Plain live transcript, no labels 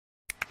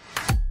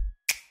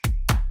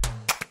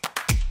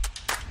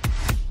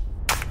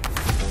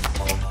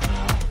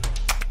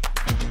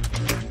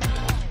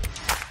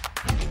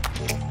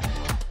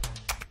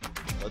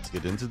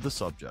get into the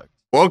subject.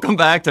 Welcome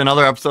back to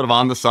another episode of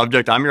On the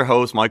Subject. I'm your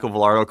host, Michael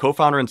Vilardo,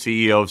 co-founder and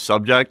CEO of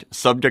Subject,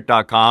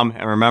 subject.com.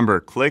 And remember,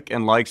 click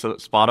and like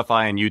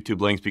Spotify and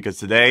YouTube links because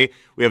today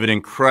we have an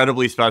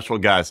incredibly special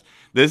guest.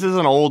 This is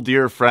an old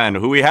dear friend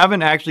who we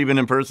haven't actually been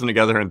in person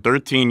together in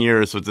 13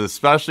 years, so it's an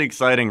especially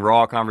exciting,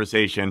 raw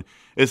conversation.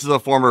 This is a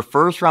former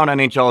first-round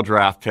NHL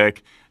draft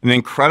pick, an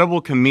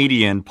incredible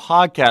comedian,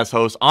 podcast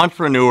host,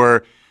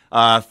 entrepreneur,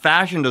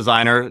 fashion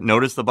designer.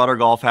 Notice the butter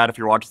golf hat if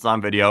you're watching this on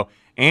video.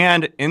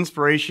 And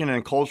inspiration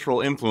and cultural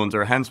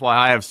influencer, hence why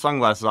I have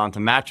sunglasses on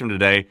to match him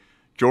today.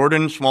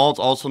 Jordan Schmaltz,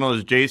 also known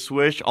as Jay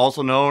Swish,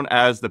 also known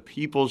as the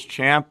People's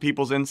Champ,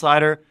 People's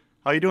Insider.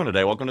 How are you doing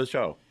today? Welcome to the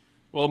show.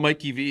 Well,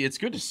 Mikey V, it's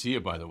good to see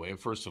you, by the way,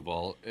 first of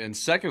all. And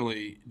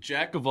secondly,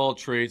 jack of all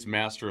trades,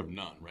 master of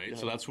none, right? Yeah.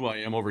 So that's who I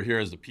am over here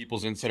as the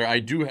People's Insider. I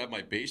do have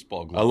my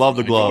baseball gloves. I love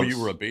the gloves. I know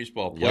you were a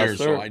baseball player, yes,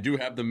 sir. So I do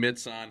have the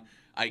mitts on.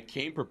 I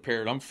came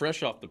prepared. I'm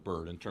fresh off the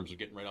bird in terms of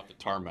getting right off the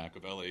tarmac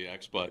of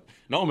LAX. But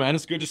no, man,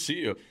 it's good to see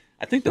you.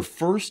 I think the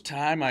first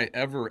time I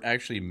ever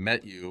actually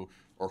met you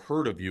or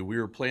heard of you, we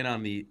were playing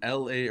on the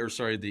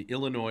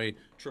Illinois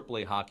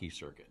AAA hockey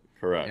circuit.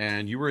 Correct.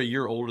 And you were a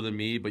year older than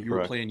me, but you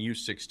were playing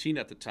U16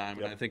 at the time.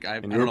 Yep. And I think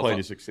you were playing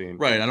U16.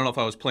 Right. I don't know if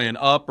I was playing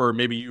up or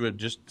maybe you had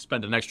just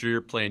spent an extra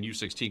year playing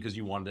U16 because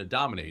you wanted to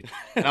dominate.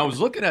 And I was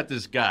looking at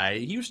this guy.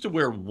 He used to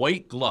wear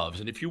white gloves.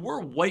 And if you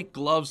wore white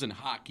gloves in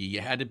hockey,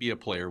 you had to be a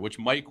player, which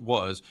Mike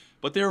was.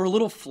 But they were a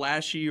little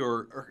flashy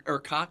or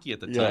cocky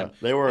at the time. Yeah,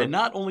 they were. And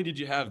not only did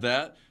you have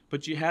that,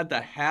 but you had the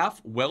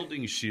half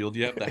welding shield.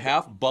 You have the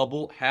half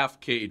bubble,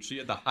 half cage. So you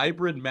had the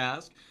hybrid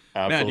mask.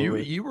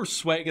 Absolutely. Man, you were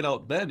swagging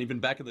out then, even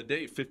back in the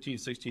day, 15,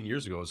 16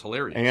 years ago. It was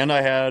hilarious. And I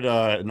had,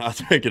 not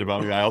thinking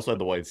about me, I also had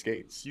the white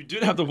skates. You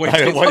did have the white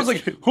skates. I was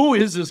like, who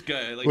is this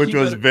guy? Like, which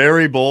was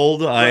very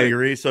bold. Right. I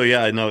agree. So,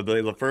 yeah, no,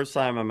 the first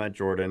time I met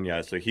Jordan,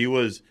 so he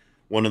was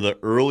one of the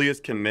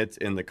earliest commits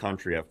in the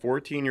country. At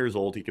 14 years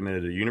old, he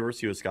committed to the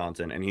University of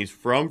Wisconsin, and he's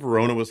from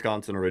Verona,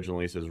 Wisconsin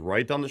originally. So he's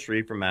right down the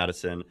street from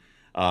Madison,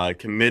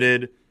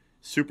 committed.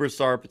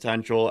 Superstar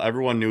potential.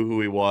 Everyone knew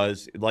who he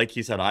was. Like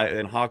he said,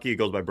 in hockey, it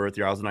goes by birth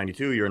year. I was a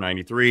 92. You're a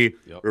 93.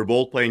 Yep. We were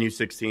both playing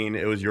U16.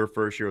 It was your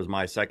first year. It was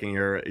my second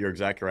year. You're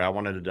exactly right. I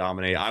wanted to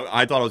dominate.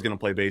 I thought I was going to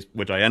play base,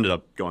 which I ended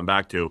up going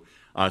back to.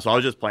 So I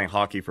was just playing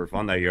hockey for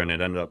fun that year, and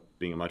it ended up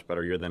being a much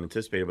better year than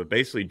anticipated. But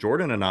basically,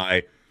 Jordan and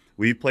I,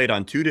 we played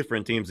on two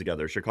different teams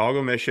together.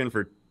 Chicago Mission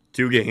for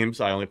 2 games.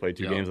 I only played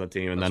 2 games on the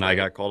team. And then I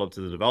got called up to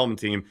the development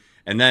team.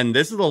 And then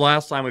this is the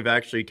last time we've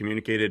actually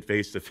communicated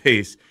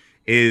face-to-face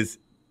is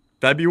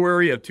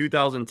February of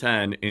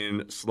 2010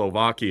 in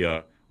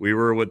Slovakia. We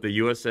were with the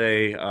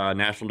USA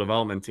National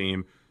Development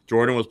Team.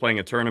 Jordan was playing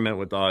a tournament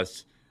with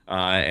us,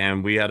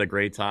 and we had a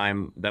great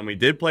time. Then we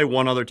did play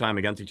one other time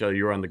against each other.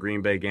 You were on the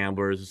Green Bay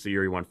Gamblers. This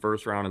year you went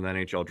first round in the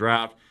NHL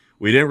draft.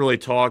 We didn't really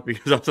talk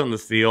because I was on the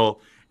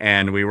Steel,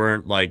 and we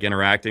weren't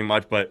interacting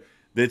much. But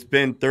it's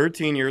been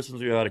 13 years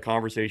since we had a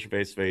conversation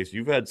face-to-face.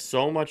 You've had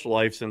so much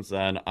life since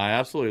then. I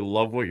absolutely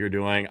love what you're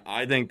doing.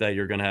 I think that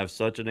you're going to have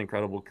such an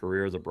incredible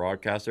career as a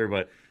broadcaster,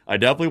 but I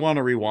definitely want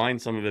to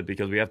rewind some of it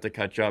because we have to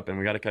catch up, and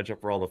we got to catch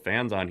up for all the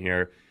fans on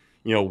here.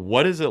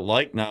 What is it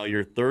like now?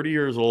 You're 30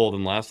 years old,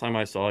 and last time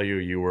I saw you,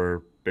 you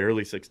were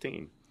barely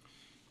 16.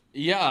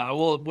 Yeah,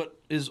 well, what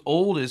is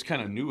old is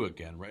kind of new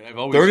again, right? I've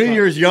always 30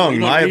 years young.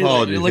 My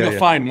apologies. Like a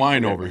fine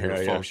wine over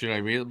here, folks. You know what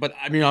I mean? But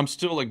I mean, I'm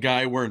still a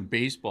guy wearing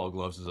baseball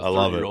gloves as a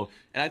 30-year-old.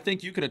 And I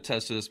think you could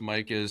attest to this,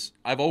 Mike. Is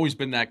I've always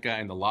been that guy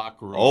in the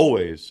locker room.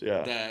 Always,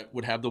 yeah. That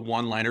would have the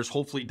one-liners,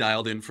 hopefully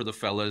dialed in for the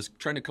fellas,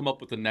 trying to come up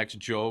with the next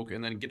joke,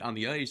 and then get on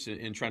the ice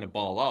and trying to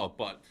ball out.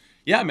 But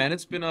yeah, man,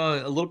 it's been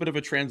a little bit of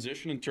a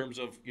transition in terms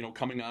of,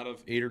 coming out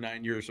of 8 or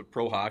 9 years of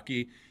pro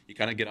hockey. You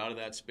kind of get out of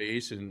that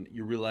space and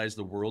you realize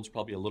the world's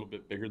probably a little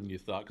bit bigger than you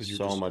thought because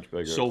you're much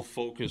bigger. So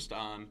focused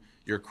on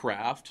your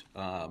craft,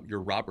 your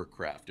Robert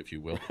Kraft, if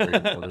you will. There's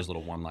a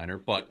little one-liner.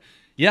 But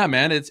yeah,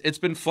 man, it's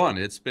been fun.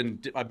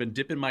 I've been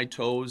dipping my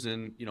toes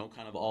in,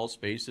 kind of all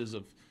spaces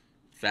of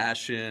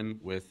fashion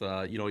with,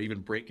 even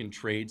breaking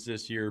trades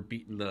this year,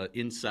 beating the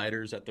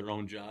insiders at their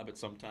own job at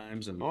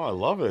sometimes. And I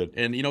love it.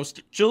 And,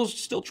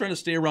 still trying to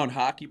stay around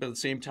hockey, but at the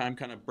same time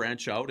kind of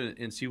branch out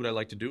and see what I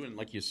like to do. And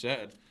like you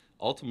said,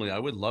 ultimately, I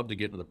would love to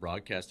get into the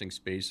broadcasting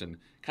space and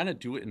kind of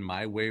do it in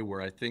my way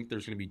where I think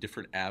there's going to be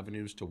different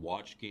avenues to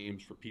watch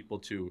games for people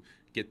to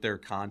get their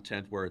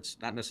content where it's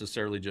not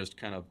necessarily just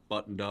kind of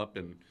buttoned up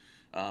and,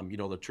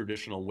 the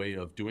traditional way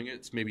of doing it.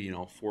 It's maybe,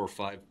 4 or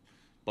 5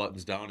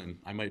 buttons down, and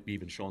I might be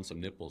even showing some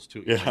nipples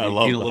too. Yeah, I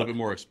love that. A little bit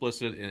more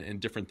explicit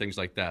and different things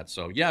like that.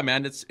 So yeah,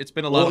 man, it's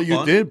been a lot of fun. Well,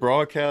 you did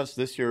broadcast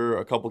this year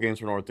a couple games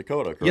for North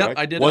Dakota, correct? Yeah,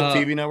 I did. What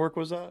TV network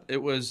was that?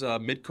 It was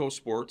Midco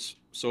Sports.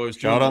 So it was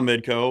shout out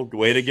Midco.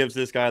 Way to give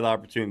this guy the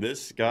opportunity.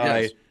 This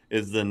guy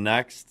is the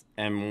next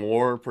and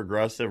more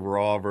progressive,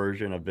 raw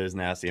version of Biz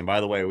Nasty. And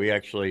by the way, we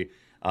actually,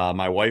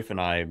 my wife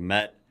and I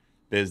met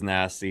Biz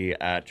Nasty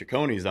at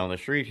Chiconi's down the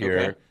street here.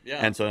 Okay.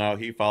 Yeah. And so now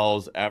he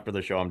follows after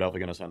the show. I'm definitely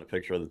going to send a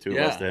picture of the two of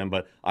us Yeah. to him.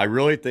 But I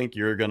really think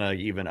you're going to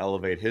even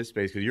elevate his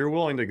space because you're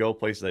willing to go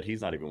places that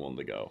he's not even willing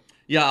to go.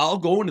 Yeah, I'll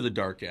go into the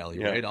dark alley,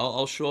 Yeah. right?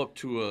 I'll show up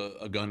to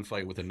a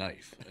gunfight with a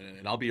knife,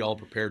 and I'll be all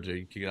prepared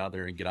to get out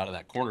there and get out of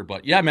that corner.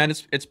 But yeah, man,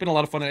 it's been a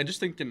lot of fun. And I just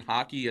think in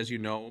hockey, as you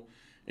know,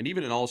 and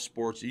even in all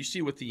sports, you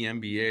see with the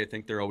NBA, I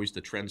think they're always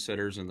the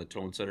trendsetters and the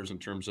tone setters in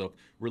terms of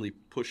really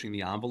pushing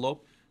the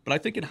envelope. But I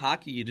think in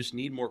hockey, you just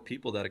need more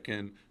people that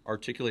can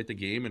articulate the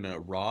game in a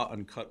raw,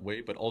 uncut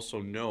way, but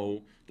also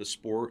know the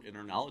sport and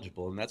are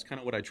knowledgeable. And that's kind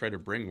of what I try to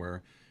bring,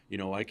 where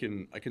I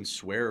can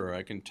swear, or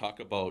I can talk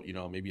about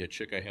maybe a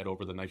chick I had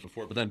over the night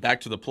before. But then back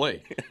to the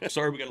play.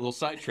 Sorry, we got a little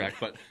sidetracked,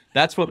 but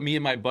that's what me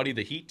and my buddy,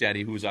 the Heat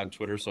Daddy, who's on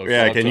Twitter. So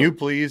yeah, can you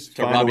please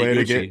find a way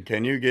to Gucci.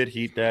 can you get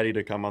Heat Daddy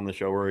to come on the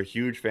show? We're a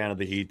huge fan of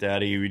the Heat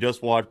Daddy. We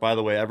just watched, by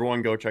the way,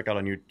 everyone go check out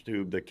on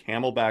YouTube the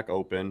Camelback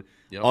Open.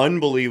 Yep.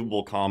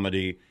 Unbelievable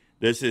comedy.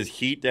 This is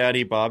Heat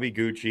Daddy, Bobby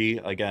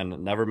Gucci.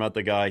 Again, never met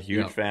the guy,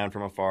 huge fan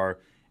from afar.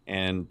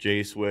 And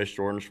Jay Swish,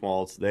 Jordan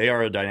Schmaltz. They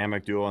are a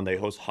dynamic duo, and they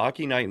host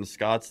Hockey Night in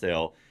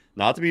Scottsdale.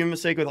 Not to be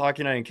mistaken with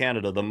Hockey Night in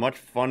Canada, the much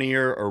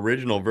funnier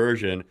original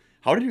version.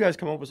 How did you guys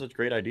come up with such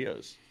great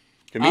ideas?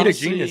 Comedic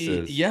Honestly,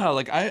 geniuses. Yeah,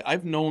 like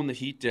I've known the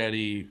Heat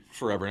Daddy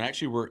forever, and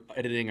actually we're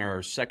editing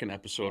our second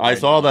episode. I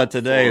saw that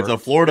today. It's a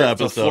Florida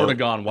episode. It's a Florida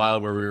Gone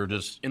Wild, where we were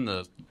just in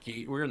the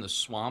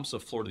swamps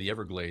of Florida, the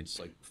Everglades,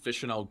 like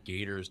fishing out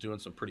gators, doing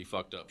some pretty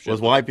fucked up shit.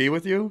 Was YP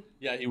with you?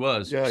 Yeah, he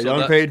was. Yeah, so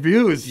unpaid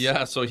views.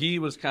 Yeah, so he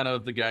was kind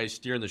of the guy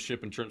steering the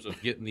ship in terms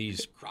of getting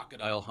these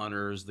crocodile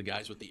hunters, the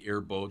guys with the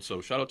airboats. So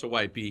shout out to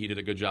YP. He did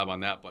a good job on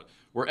that. But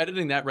we're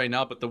editing that right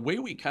now. But the way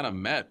we kind of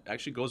met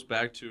actually goes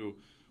back to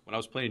when I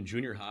was playing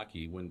junior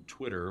hockey, when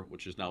Twitter,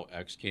 which is now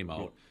X, came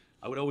out.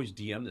 I would always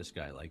DM this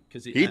guy, like,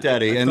 because Heat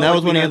Daddy, and that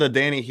was when he had the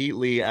Danny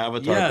Heatley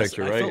avatar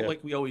picture, right? I felt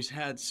like we always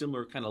had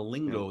similar kind of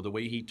lingo, the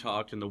way he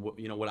talked, and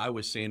what I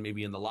was saying,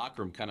 maybe in the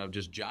locker room, kind of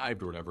just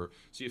jibed or whatever.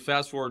 So you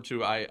fast forward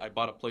to I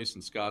bought a place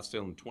in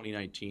Scottsdale in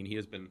 2019. He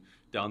has been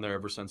down there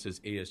ever since his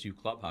ASU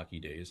club hockey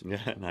days.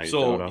 Yeah, nice.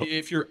 So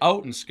if you're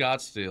out in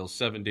Scottsdale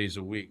 7 days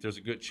a week, there's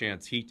a good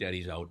chance Heat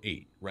Daddy's out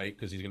 8, right?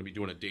 Because he's going to be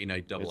doing a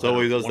day-night double. It's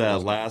always does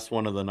that last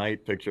one of the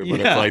night picture, but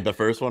it's like the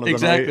first one of the night.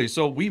 Exactly.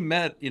 So we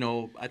met,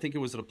 I think it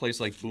was at a place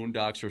like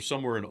Boondocks or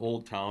somewhere in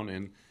Old Town,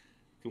 and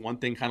one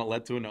thing kind of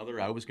led to another.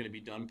 I was going to be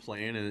done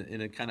playing,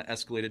 and it kind of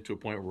escalated to a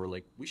point where we're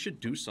like, we should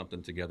do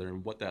something together.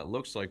 And what that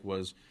looks like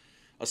was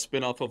a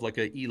spinoff of like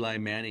a Eli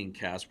Manning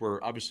cast,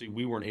 where obviously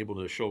we weren't able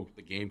to show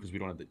the game because we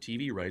don't have the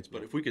TV rights.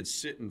 But if we could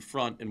sit in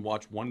front and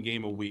watch one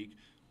game a week,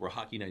 where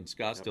Hockey Night in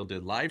Scottsdale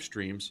did live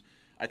streams,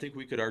 I think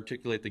we could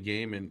articulate the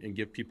game and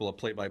give people a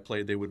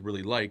play-by-play they would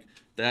really like.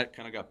 That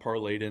kind of got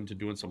parlayed into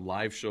doing some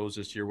live shows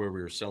this year where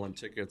we were selling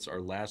tickets.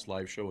 Our last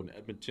live show in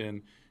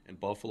Edmonton and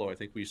Buffalo, I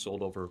think we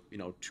sold over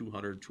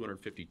 200,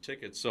 250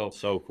 tickets. So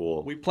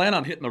cool. We plan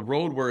on hitting the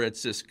road where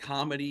it's this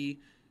comedy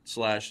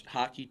 /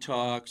 hockey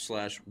talk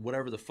 /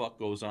 whatever the fuck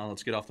goes on.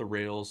 Let's get off the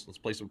rails. Let's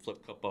play some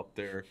flip cup up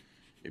there.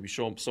 Maybe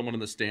show them someone in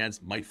the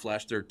stands, might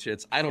flash their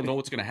tits. I don't know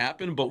what's going to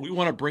happen, but we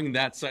want to bring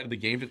that side of the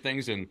game to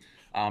things, and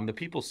the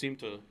people seem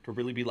to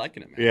really be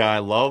liking it, man. Yeah, I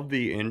love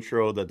the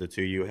intro that the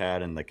two of you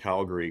had in the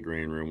Calgary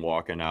green room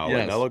walking out.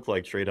 Yes. And that looked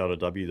like straight out of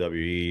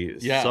WWE.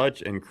 Yeah.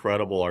 Such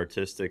incredible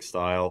artistic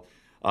style.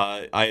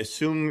 I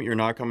assume you're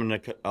not coming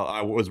to.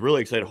 I was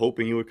really excited,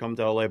 hoping you would come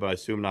to LA, but I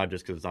assume not,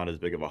 just because it's not as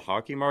big of a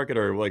hockey market.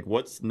 Or like,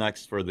 what's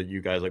next for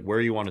you guys? Like,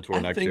 where you want to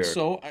tour next year? I think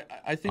so.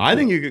 I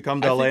think you could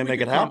come to LA and make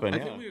it happen. I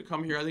think we could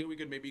come here. I think we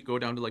could maybe go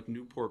down to like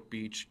Newport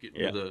Beach, get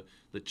near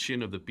the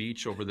chin of the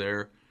beach over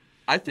there.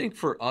 I think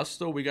for us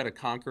though, we got to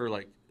conquer.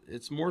 Like,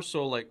 it's more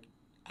so like,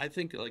 I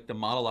think like the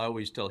model I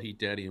always tell Heat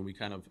Daddy, and we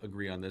kind of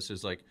agree on this,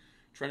 is like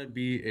trying to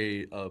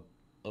be a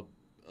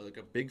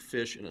big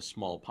fish in a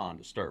small pond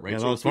to start, right? Yeah,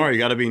 so smart. You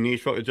got to be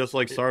niche, just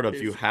like startups.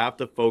 You have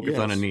to focus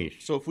on a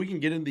niche. So if we can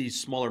get in these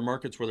smaller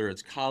markets, whether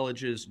it's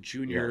colleges,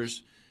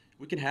 juniors,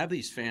 we can have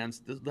these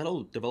fans.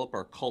 That'll develop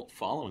our cult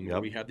following.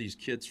 Where we have these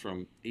kids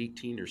from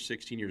 18 or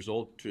 16 years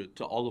old to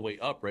all the way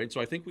up, right?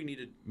 So I think we need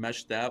to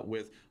mesh that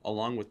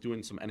along with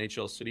doing some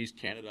NHL cities.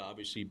 Canada,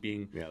 obviously,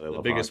 being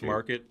the biggest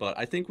market, but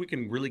I think we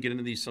can really get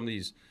into some of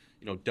these.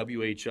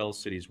 WHL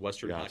cities,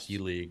 Western Hockey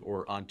League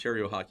or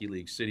Ontario Hockey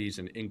League cities,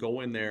 and go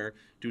in there,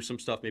 do some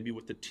stuff maybe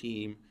with the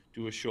team,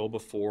 do a show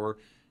before,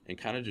 and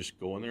kind of just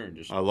go in there and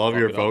just. I love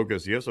your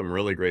focus. You have some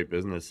really great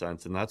business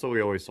sense, and that's what we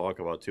always talk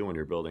about too when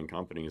you're building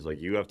companies. Like,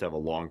 you have to have a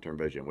long-term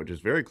vision, which is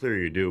very clear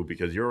you do,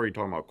 because you're already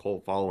talking about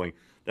cult following.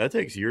 That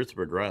takes years to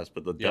progress,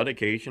 but the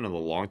dedication and the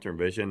long-term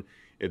vision,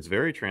 it's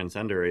very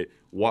transcendent.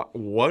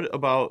 What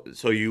about?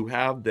 So you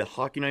have the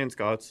Hockey Night in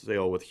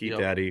Scottsdale with Heat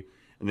Daddy.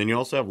 And then you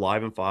also have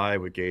Live in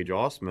 5 with Gage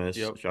Osmus.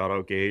 Shout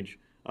out Gage.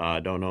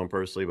 Don't know him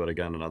personally, but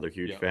again, another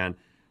huge fan.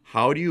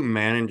 how do you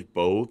manage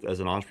both as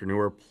an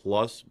entrepreneur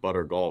plus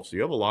Butter Golf? So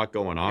you have a lot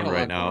going on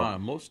right now.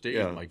 Most days,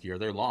 Yeah. Mikey,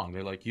 they're long.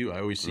 They're like you.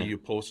 I always see you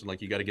posting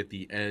like you got to get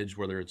the edge,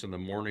 whether it's in the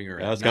morning or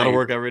Yeah, at it's got to night.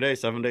 work every day,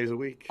 7 days a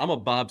week. I'm a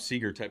Bob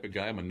Seger type of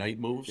guy. I'm a night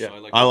move, so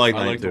Yeah. I like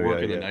like night to too, work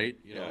yeah, in the yeah. night.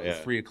 You know, Yeah,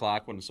 at 3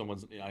 o'clock when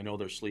someone's, I know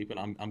they're sleeping.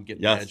 I'm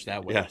getting Yes, the edge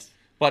that way. yes.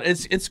 But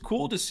it's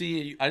cool to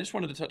see. I just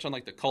wanted to touch on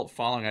like the cult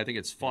following. I think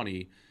it's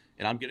funny,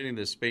 and I'm getting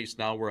into this space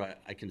now where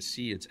I can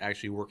see it's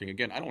actually working.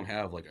 Again, I don't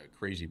have like a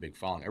crazy big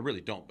following. I really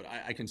don't, but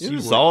I can see You have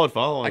a solid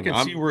following. I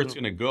can see where it's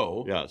going to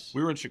go. Yes.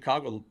 We were in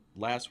Chicago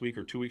last week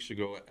or 2 weeks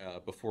ago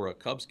before a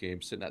Cubs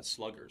game, sitting at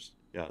Sluggers,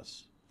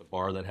 Yes. the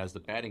bar that has the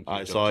batting cage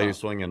I up saw you top.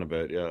 swinging a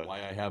bit, yeah. Why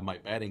I have my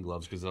batting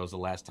gloves, because that was the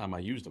last time I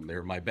used them. They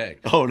were in my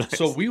bag. Oh, nice.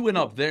 So we went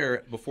up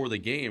there before the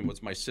game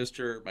with my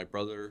sister, my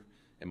brother,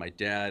 and my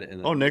dad.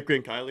 And Oh, Nick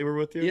and Kylie were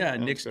with you? yeah,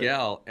 Nick's great.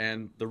 gal.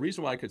 And the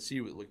reason why I could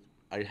see like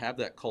I have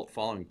that cult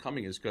following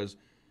coming is because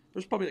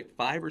there's probably like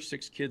 5 or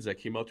 6 kids that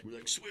came up to me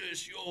like,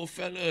 Swish, yo,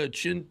 fella,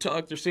 chin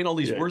tuck. They're saying all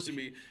these words to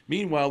me.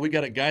 Meanwhile, we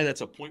got a guy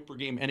that's a point per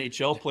game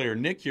NHL player,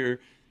 Nick here.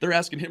 They're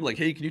asking him like,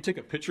 hey, can you take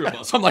a picture of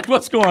us? I'm like,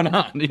 what's going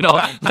on? You know,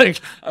 like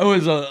I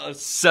was a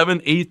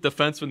 7th, 8th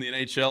defenseman in the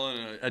NHL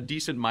and a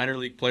decent minor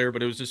league player,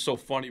 but it was just so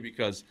funny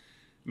because,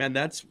 man,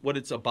 that's what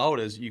it's about.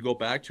 As you go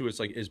back to, it's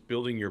like is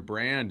building your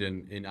brand,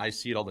 and I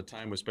see it all the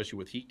time, especially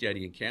with Heat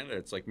Daddy in Canada.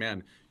 It's like,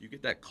 man, you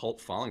get that cult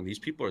following. These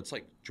people, it's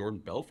like Jordan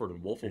Belfort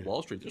and Wolf of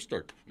Wall Street. They'll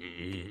start,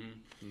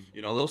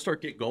 you know, they'll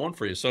start get going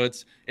for you. So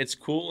it's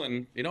cool,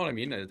 and you know what I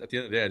mean. At the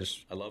end of the day,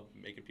 I love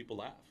making people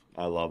laugh.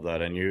 I love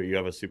that, and you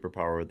have a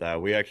superpower with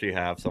that. We actually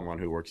have someone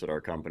who works at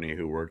our company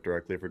who worked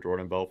directly for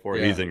Jordan Belfort.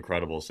 Yeah. He's an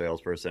incredible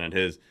salesperson,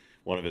 and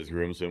one of his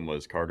groomsmen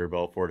was Carter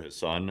Belfort, his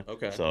son.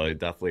 Okay. So it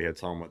definitely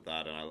hits home with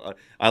that, and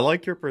I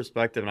like your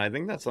perspective, and I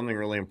think that's something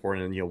really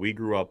important. And we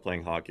grew up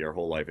playing hockey our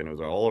whole life, and it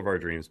was all of our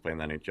dreams playing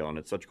the NHL, and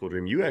it's such a cool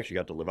dream. You actually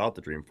got to live out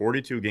the dream.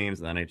 42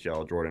 games in the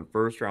NHL, Jordan,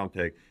 first round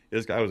pick.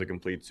 This guy was a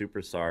complete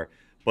superstar,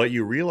 but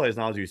you realize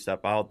now as you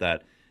step out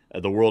that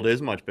the world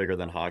is much bigger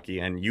than hockey,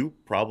 and you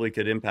probably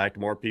could impact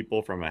more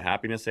people from a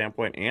happiness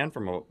standpoint and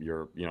from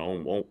your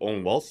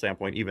own wealth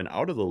standpoint, even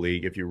out of the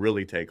league, if you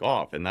really take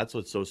off. And that's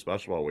what's so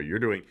special about what you're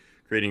doing,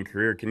 creating a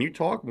career. Can you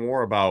talk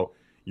more about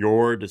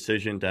your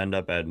decision to end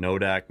up at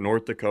NODAC,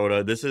 North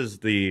Dakota? This is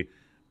the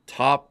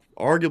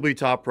arguably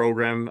top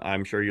program.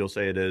 I'm sure you'll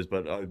say it is,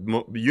 but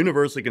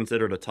universally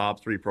considered a top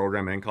 3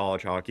 program in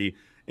college hockey.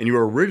 And you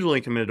were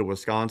originally committed to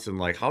Wisconsin.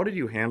 Like, how did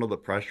you handle the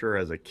pressure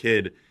as a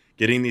kid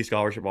getting these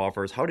scholarship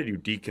offers? How did you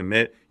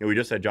decommit? We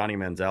just had Johnny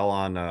Manziel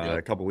on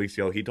a couple weeks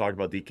ago. He talked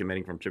about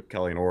decommitting from Chip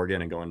Kelly in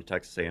Oregon and going to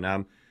Texas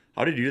A&M.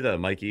 How did you do that,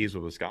 Mike Eves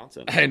with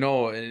Wisconsin? I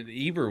know, and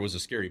Eber was a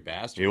scary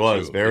bastard. He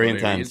was too, very you know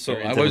what I mean? intense, So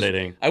very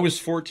intimidating. I was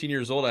 14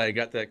 years old. I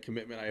got that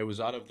commitment. I was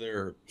out of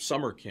their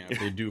summer camp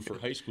they do for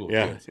high school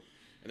Yeah. kids,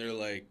 and they're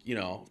like,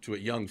 to a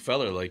young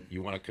fella, like,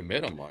 you want to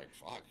commit? I'm like,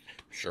 fuck,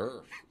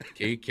 sure.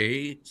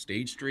 KK,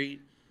 Stage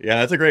Street. Yeah,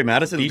 that's a great.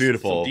 Madison's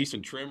beautiful. Some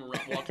decent trim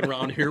walking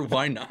around here.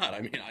 Why not? I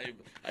mean,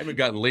 I haven't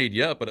gotten laid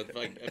yet, but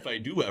if I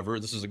do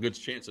ever, this is a good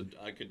chance that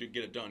I could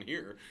get it done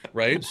here,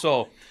 right?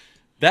 So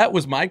that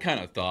was my kind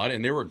of thought,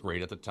 and they were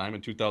great at the time.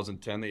 In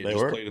 2010, they had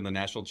just played in the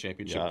national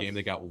championship game.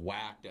 They got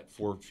whacked at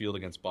Ford Field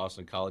against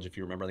Boston College, if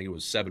you remember. I think it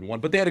was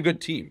 7-1, but they had a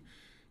good team.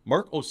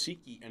 Mark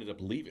Osicki ended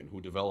up leaving, who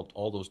developed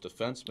all those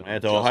defensemen.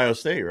 At Ohio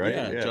State, right?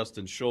 Yeah,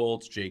 Justin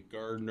Schultz, Jake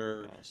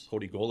Gardner,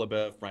 Cody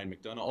Golubev, Brian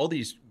McDonough, all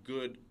these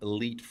good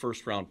elite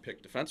first-round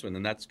pick defensemen,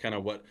 and that's kind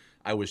of what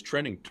I was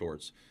trending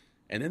towards.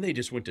 And then they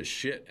just went to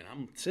shit, and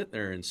I'm sitting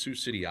there in Sioux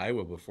City,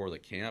 Iowa before the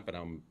camp, and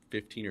I'm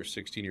 15 or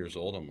 16 years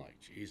old. I'm like,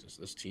 Jesus,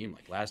 this team,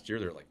 like last year,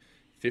 they're like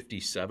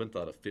 57th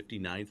out of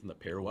 59th in the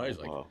pairwise.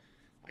 Like,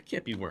 I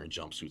can't be wearing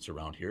jumpsuits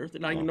around here. They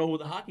don't even know who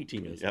the hockey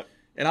team is. Yep.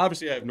 And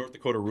obviously, I have North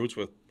Dakota roots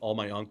with all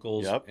my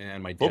uncles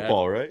and my dad.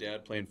 Football, right?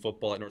 Dad playing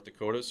football at North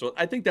Dakota. So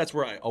I think that's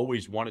where I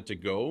always wanted to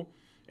go.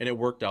 And it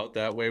worked out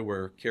that way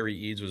where Kerry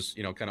Eads was,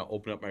 kind of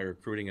opening up my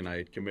recruiting, and I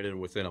had committed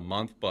within a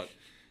month. But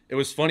it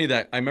was funny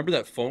that I remember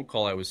that phone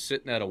call. I was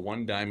sitting at a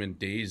One Diamond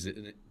Days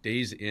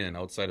Inn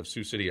outside of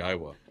Sioux City,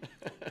 Iowa.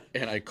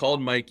 And I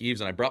called Mike Eves,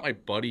 and I brought my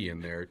buddy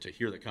in there to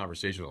hear the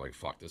conversation. I was like,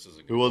 fuck, this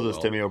isn't Who was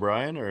this, Timmy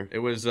O'Brien? Or it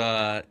was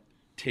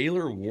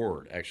Taylor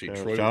Ward, actually.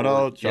 Troy shout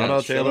Ward.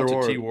 out Taylor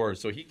Ward. T Ward.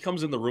 So he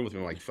comes in the room with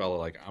me, like, fella,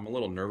 like, I'm a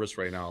little nervous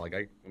right now. Like,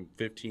 I'm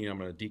 15. I'm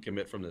going to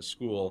decommit from this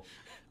school.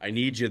 I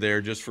need you there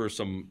just for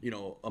some,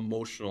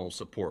 emotional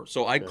support.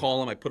 So I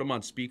call him. I put him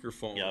on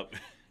speakerphone. Yep.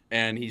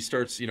 And he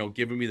starts,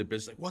 giving me the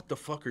business. Like, what the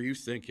fuck are you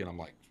thinking? I'm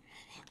like,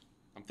 fuck.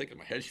 I'm thinking in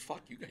my head,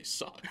 fuck, you guys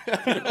suck.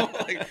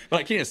 But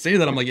I can't say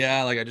that. I'm like,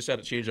 yeah, like, I just had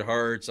a change of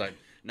hearts. I'm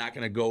not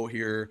going to go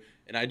here.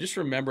 And I just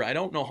remember, I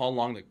don't know how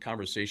long the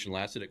conversation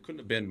lasted. It couldn't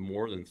have been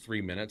more than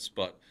 3 minutes.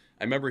 But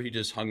I remember he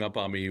just hung up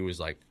on me. He was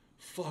like,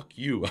 fuck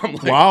you. I'm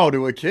like, wow,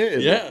 to a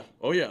kid. Yeah.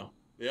 Oh, yeah.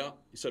 Yeah.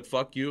 He said,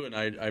 fuck you. And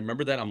I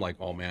remember that. I'm like,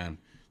 oh, man.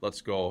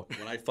 Let's go.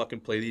 When I fucking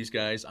play these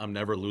guys, I'm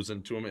never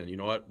losing to them. And you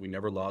know what? We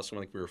never lost them.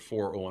 I think we were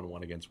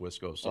 4-0-1 against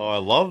Wisco. So I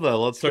love that.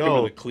 Let's took go.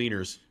 them to the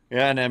cleaners.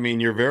 Yeah, and I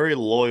mean, you're very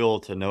loyal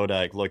to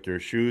NODAC. Look,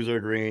 your shoes are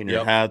green,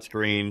 your hat's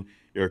green.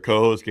 your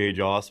co-host Gage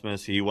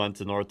Osmus, he went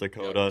to North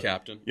Dakota.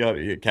 Captain.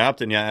 Yeah,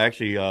 captain. Yeah,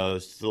 actually,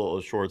 still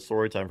a short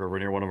story time for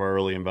near one of our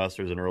early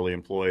investors and early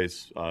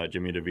employees,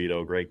 Jimmy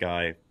DeVito, great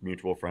guy,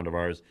 mutual friend of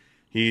ours.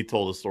 He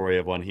told a story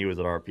of when he was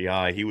at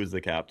RPI. He was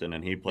the captain,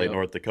 and he played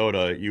North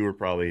Dakota. You were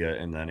probably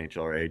in the NHL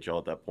or AHL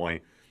at that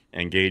point.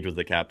 And Gage was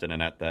the captain,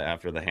 and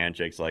after the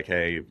handshake's like,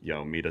 hey,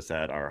 meet us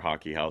at our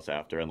hockey house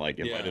after, and like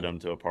invited him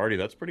to a party.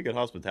 That's pretty good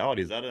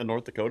hospitality. Is that a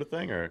North Dakota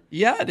thing, or?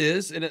 Yeah, it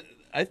is, and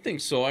I think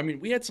so. I mean,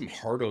 we had some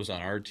hardos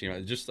on our team. I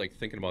was just like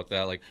thinking about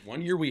that. Like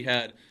one year we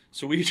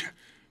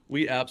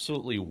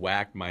absolutely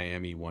whacked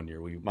Miami one year.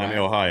 Miami,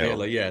 Ohio.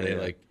 They had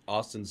like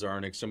Austin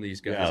Zarnik, some of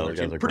these guys. Yeah, those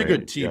guys are pretty great.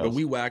 good team, but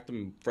we whacked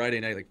them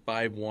Friday night like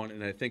 5-1,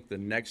 and I think the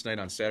next night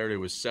on Saturday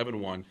was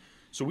 7-1.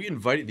 So we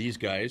invited these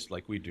guys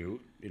like we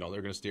do. They're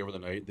going to stay over the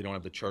night. They don't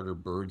have to charter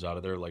birds out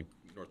of there like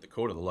North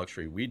Dakota, the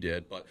luxury we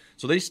did. But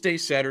so they stay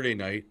Saturday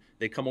night.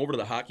 They come over to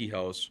the hockey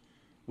house.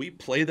 We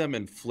play them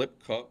in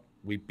Flip Cup.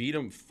 We beat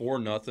them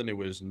 4-0. It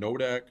was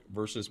Nodak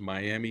versus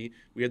Miami.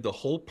 We had the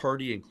whole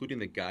party, including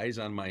the guys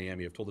on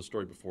Miami. I've told the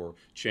story before,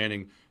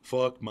 chanting,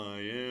 fuck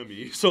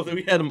Miami. So then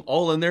we had them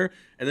all in there.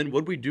 And then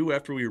what we do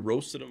after we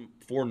roasted them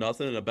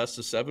 4-0 in a best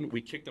of 7,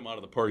 we kicked them out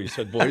of the party.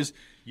 Said, boys,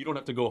 you don't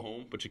have to go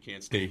home, but you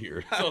can't stay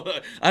here. So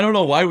I don't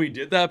know why we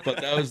did that,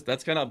 but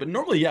that's kind of. But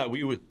normally, yeah,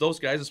 we would, those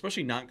guys,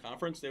 especially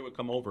non-conference, they would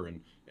come over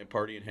and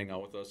party and hang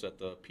out with us at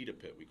the Pita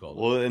Pit, we call it.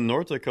 Well, in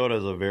North Dakota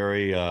is a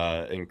very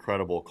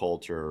incredible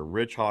culture,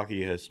 rich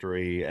hockey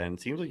history, and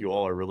it seems like you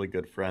all are really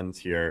good friends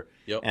here.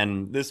 Yep.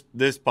 And this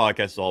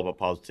podcast is all about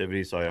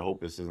positivity, so I hope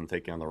this isn't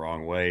taken on the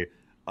wrong way.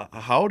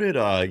 How did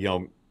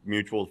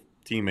mutual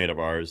teammate of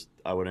ours,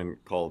 I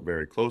wouldn't call it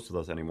very close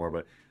with us anymore,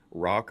 but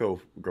Rocco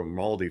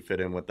Grimaldi fit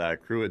in with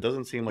that crew? It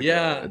doesn't seem like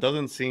it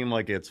doesn't seem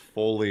like it's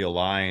fully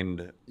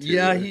aligned.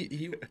 Yeah,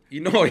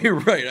 you're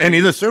right. And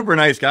he's a super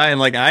nice guy, and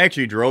like I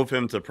actually drove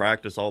him to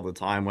practice all the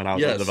time when I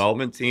was on the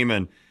development team,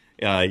 and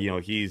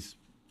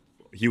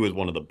he was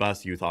one of the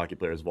best youth hockey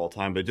players of all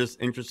time. But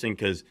just interesting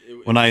because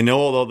when I know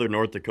all the other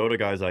North Dakota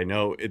guys I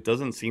know, it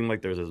doesn't seem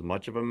like there's as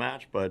much of a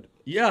match. But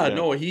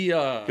no, he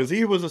because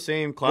he was the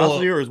same class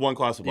as you, or is one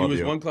class above you?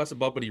 He was one class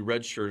above, but he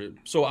redshirted.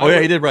 So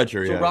he did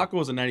redshirt. So Rocco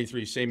was a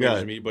 '93, same year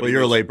as me. But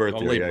you're a late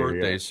birthday. Late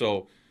birthday.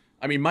 So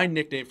I mean, my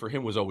nickname for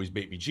him was always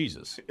Baby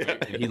Jesus,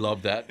 right? And he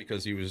loved that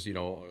because he was,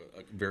 a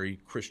very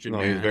Christian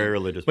man. He was very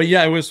religious. But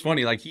yeah, it was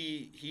funny. Like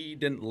he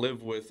didn't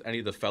live with any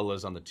of the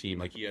fellas on the team.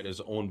 Like he had his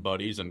own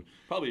buddies, and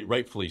probably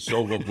rightfully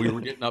so what we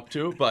were getting up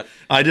to. But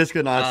I just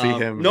could not see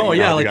him. No,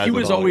 yeah, like he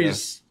was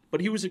always. But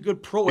he was a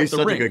good pro at the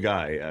ring. He's such a good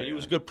guy. Yeah, he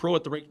was a good pro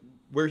at the ring.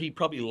 Where he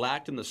probably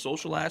lacked in the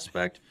social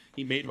aspect,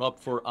 he made up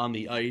for on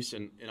the ice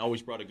and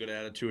always brought a good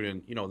attitude.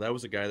 And, that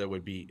was a guy that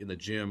would be in the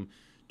gym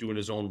doing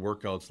his own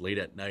workouts late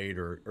at night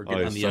or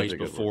getting on the ice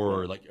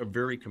before. Like a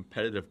very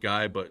competitive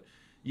guy. But,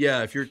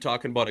 yeah, if you're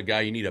talking about a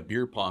guy you need a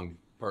beer pong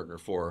partner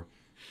for,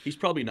 he's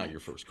probably not your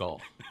first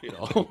call,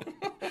 No,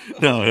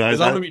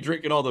 because I'm going to be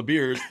drinking all the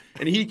beers,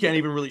 and he can't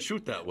even really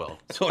shoot that well.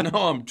 So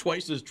now I'm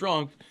twice as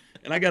drunk.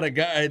 And I got a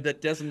guy that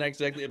doesn't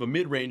exactly have a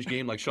mid-range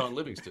game like Sean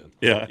Livingston.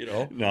 Yeah.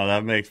 No,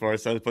 that makes more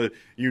sense. But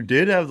you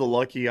did have the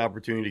lucky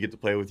opportunity to get to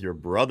play with your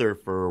brother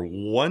for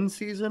one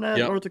season at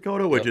North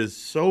Dakota, which is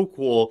so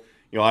cool.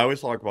 I always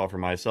talk about for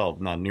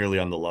myself, not nearly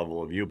on the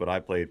level of you, but I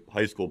played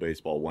high school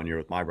baseball one year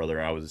with my brother.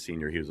 I was a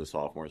senior. He was a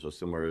sophomore, so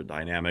similar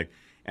dynamic.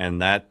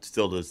 And that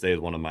still to this day is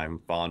one of my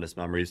fondest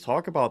memories.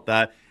 Talk about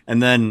that.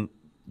 And then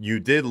you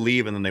did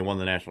leave, and then they won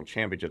the national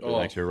championship the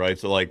next year, right?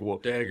 So,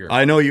 dagger.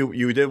 I know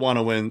you did want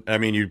to win. I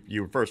mean,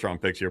 you were first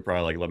round picks. You're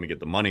probably like, let me get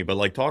the money.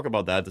 But talk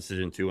about that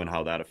decision too, and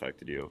how that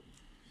affected you.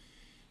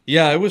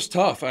 Yeah, it was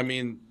tough. I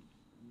mean,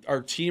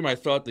 our team, I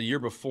thought the year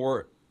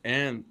before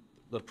and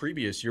the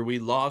previous year, we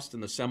lost in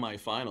the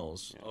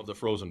semifinals of the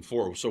Frozen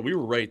Four. So we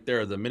were right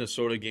there. The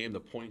Minnesota game,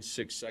 the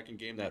 0.6 second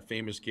game, that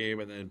famous game,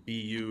 and then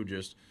BU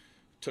just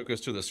took us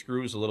to the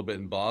screws a little bit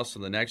in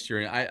Boston the next year.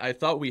 And I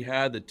thought we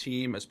had the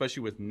team,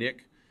 especially with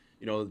Nick.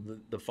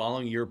 The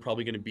following year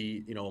probably going to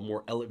be, a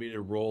more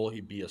elevated role.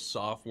 He'd be a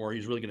sophomore.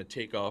 He's really going to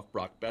take off.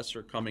 Brock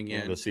Besser coming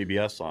in. The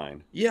CBS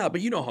line. Yeah,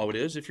 but you know how it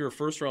is. If you're a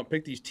first-round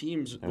pick, these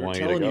teams, they're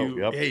telling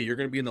you, hey, you're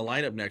going to be in the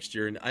lineup next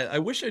year. And I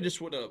wish I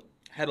just would have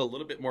had a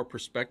little bit more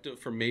perspective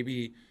from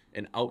maybe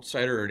an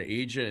outsider or an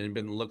agent and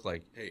been look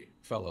like, hey,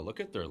 fella,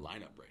 look at their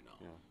lineup right now.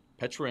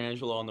 Yeah.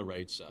 Pietrangelo on the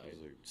right side.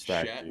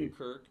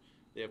 Shattenkirk.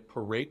 They have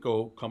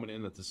Parayko coming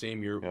in at the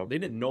same year. Yep. They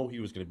didn't know he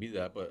was going to be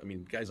that, but, I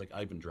mean, guys like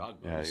Ivan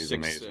Dragba, he's 6'6",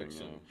 amazing.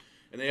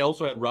 And they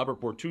also had Robert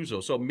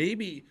Bortuzzo. So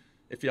maybe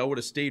if I would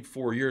have stayed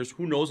 4 years,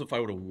 who knows if I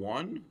would have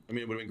won. I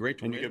mean, it would have been great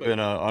to win. And you could have been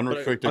an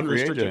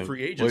unrestricted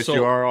free agent. At least so,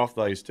 you are off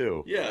the ice,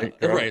 too. Yeah,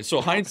 right. So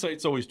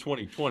hindsight's always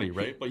 20/20,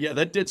 right? But, yeah,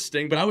 that did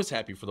sting. But I was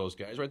happy for those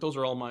guys, right? Those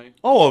are all my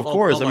of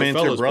course. All I mean,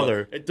 it's your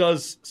brother. It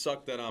does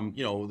suck that,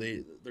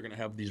 they're going to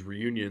have these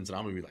reunions, and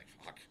I'm going to be like,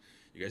 fuck.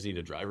 You guys need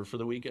a driver for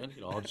the weekend?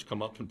 I'll just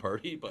come up and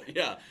party. But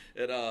yeah,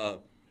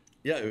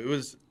 Yeah, it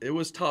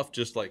was tough.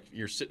 Just like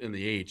you're sitting in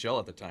the AHL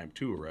at the time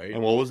too, right?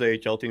 And what was the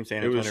AHL team?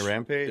 San Antonio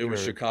Rampage? It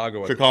was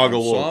Chicago. Chicago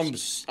Wolves.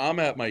 Wolves. So I'm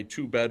at my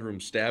 2-bedroom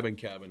stabbing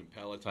cabin in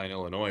Palatine,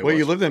 Illinois. Wait,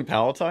 you lived in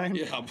Palatine?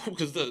 Yeah,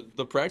 because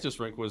the practice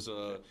rink was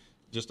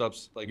just up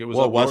like it was.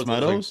 What, up West north.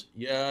 Meadows?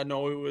 Yeah,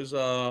 no, it was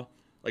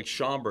like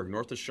Schaumburg,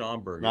 north of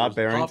Schaumburg. Not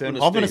Barrington.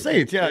 Hoffman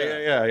Estates.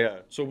 Yeah.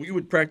 So we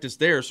would practice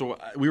there. So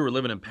we were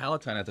living in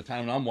Palatine at the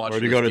time, and I'm watching. Or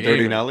did you go to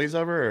Dirty Nelly's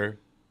ever? Or?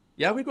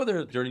 Yeah, we'd go there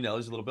to Dirty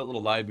Nelly's a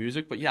little live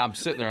music. But yeah, I'm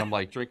sitting there, I'm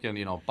like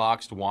drinking,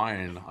 boxed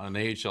wine on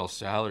an AHL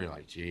salary.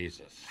 Like,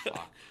 Jesus,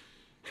 fuck.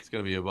 It's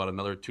going to be about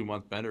another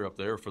 2-month bender up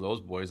there for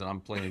those boys. And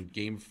I'm playing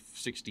game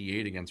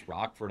 68 against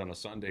Rockford on a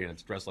Sunday, and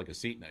it's dressed like a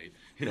seat night.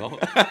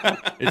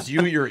 It's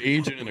you, your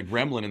agent, and a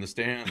gremlin in the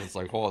stand. It's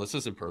like, oh, this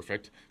isn't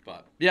perfect.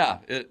 But yeah,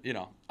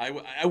 I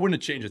wouldn't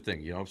have changed a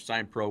thing.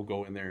 Sign pro,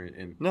 go in there.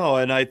 No,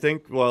 and I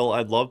think,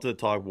 I'd love to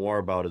talk more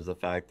about is the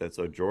fact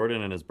that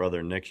Jordan and his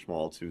brother Nick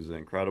Schmaltz, who's an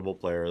incredible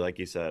player, like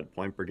you said,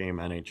 point per game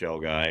NHL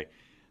guy.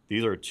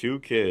 These are two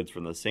kids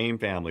from the same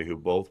family who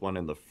both went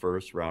in the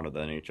first round of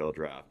the NHL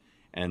draft.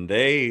 And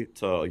they,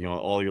 to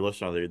all your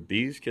listeners out there,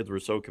 these kids were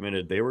so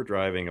committed. They were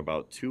driving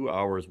about 2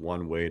 hours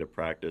one way to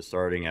practice,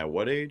 starting at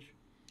what age?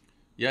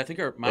 Yeah, I think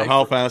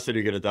how fast did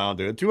you get it down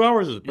to? 2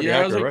 hours is pretty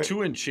accurate, it was like right?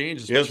 2 and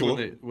change,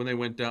 especially when they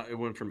went down. It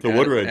went from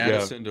Woodridge,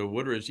 Addison to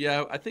Woodridge.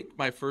 Yeah, I think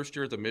my first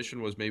year at the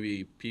Mission was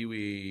maybe Pee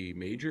Wee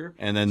Major.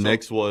 And then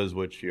Nick's was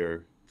which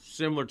year?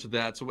 Similar to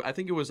that. So I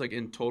think it was like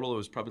in total, it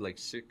was probably like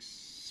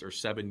 6 or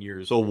 7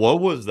 years. So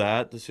what was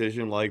that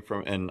decision like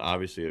and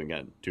obviously,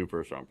 again, 2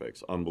 first-round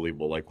picks,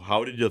 unbelievable. Like,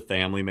 how did your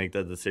family make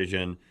that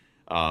decision?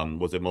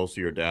 Was it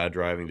mostly your dad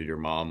driving? Did your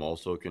mom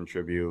also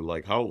contribute?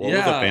 Like, what was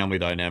the family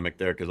dynamic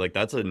there? Because,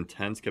 that's an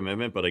intense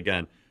commitment. But,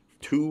 again,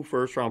 2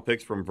 first-round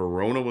picks from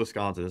Verona,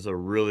 Wisconsin. This is a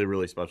really,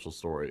 really special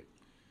story.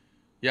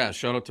 Yeah,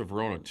 shout out to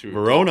Verona, too.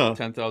 Verona.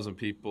 10,000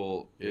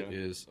 people.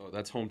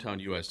 That's hometown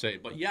USA.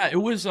 But, yeah,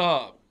 it was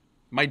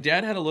my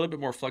dad had a little bit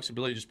more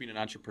flexibility just being an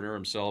entrepreneur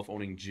himself,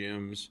 owning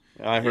gyms.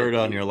 I heard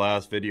on your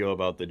last video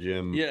about the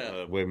gym.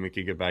 Yeah. When we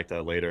could get back to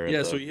that later.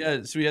 Yeah, so he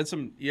had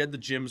the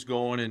gyms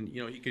going, and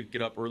he could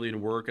get up early to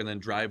work and then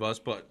drive us.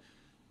 But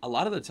a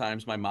lot of the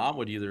times my mom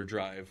would either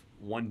drive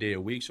one day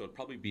a week, so it'd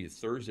probably be a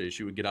Thursday.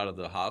 She would get out of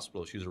the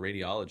hospital. She was a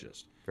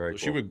radiologist. Very cool.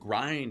 She would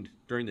grind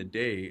during the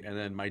day, and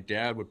then my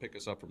dad would pick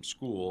us up from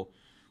school.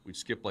 We'd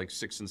skip like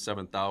 6th and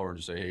 7th hour and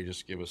just say, hey,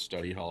 just give us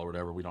study hall or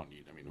whatever. We don't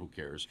need. I mean, who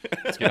cares?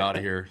 Let's get out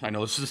of here. I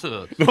know this is an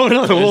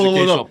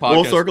educational podcast.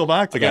 We'll circle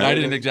back to Again, that. I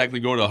didn't exactly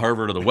go to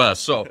Harvard or the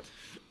West. So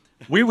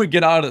we would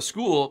get out of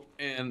school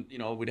and,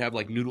 we'd have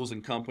like Noodles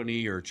and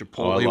Company or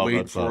Chipotle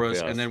wait for us.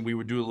 Yes. And then we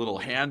would do a little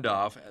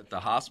handoff at the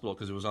hospital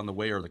because it was on the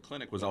way, or the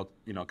clinic was out,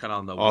 kind of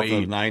on the way.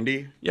 Off of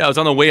 90? Yeah, it was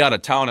on the way out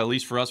of town, at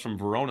least for us from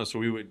Verona. So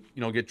we would,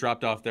 get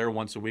dropped off there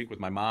once a week with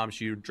my mom.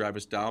 She would drive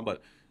us down.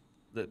 But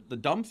the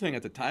dumb thing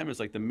at the time is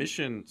like the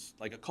missions,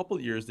 like a couple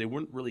of years, they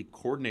wouldn't really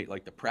coordinate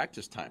like the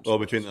practice times. Oh,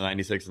 between the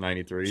 96 and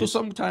 93. So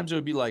sometimes it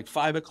would be like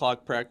 5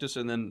 o'clock practice,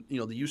 and then the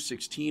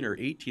U16 or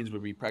 18s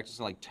would be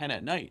practicing like 10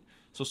 at night.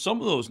 So some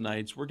of those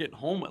nights we're getting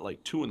home at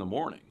like 2 in the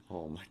morning.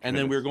 Oh my goodness. And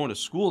then we were going to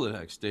school the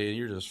next day, and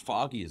you're just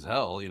foggy as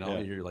hell.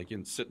 You're like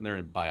sitting there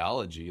in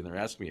biology, and they're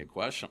asking me a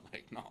question. I'm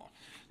like, no,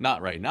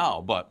 not right now.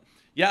 But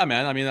yeah,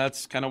 man, I mean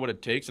that's kind of what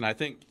it takes, and I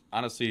think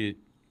honestly,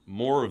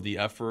 more of the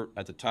effort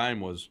at the time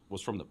was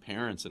from the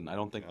parents, and I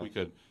don't think we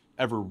could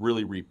ever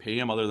really repay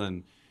them other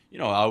than,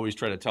 I always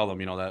try to tell them,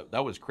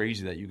 that was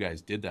crazy that you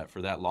guys did that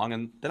for that long.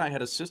 And then I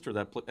had a sister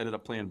that ended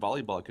up playing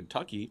volleyball at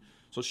Kentucky,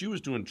 so she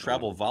was doing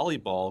travel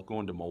volleyball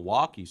going to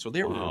Milwaukee. So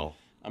they were,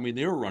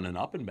 they were running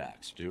up and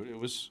backs, dude. It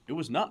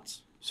was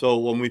nuts. So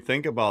when we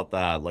think about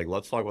that, like,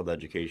 let's talk about the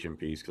education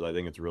piece, because I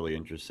think it's really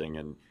interesting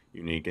and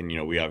unique. And,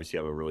 we obviously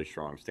have a really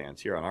strong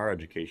stance here on our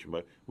education,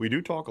 but we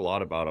do talk a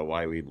lot about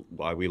why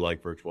we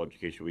like virtual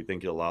education. We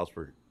think it allows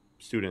for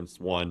students,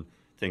 one,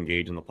 to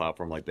engage in the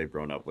platform like they've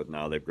grown up with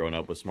now. They've grown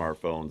up with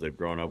smartphones. They've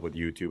grown up with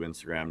YouTube,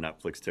 Instagram,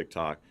 Netflix,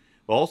 TikTok.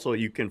 But also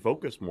you can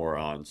focus more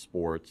on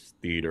sports,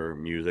 theater,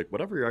 music,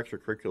 whatever your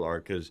extracurricular are,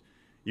 because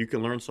you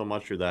can learn so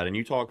much through that. And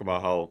you talk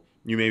about how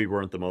you maybe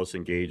weren't the most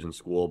engaged in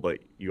school, but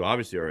you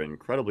obviously are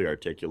incredibly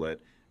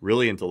articulate,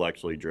 really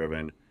intellectually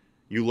driven.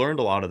 You learned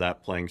a lot of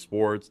that playing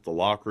sports, the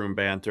locker room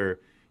banter.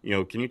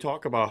 Can you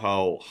talk about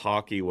how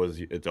hockey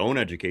was its own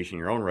education in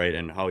your own right,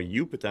 and how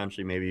you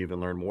potentially maybe even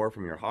learned more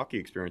from your hockey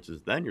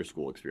experiences than your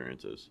school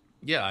experiences?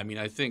 Yeah, I mean,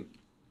 I think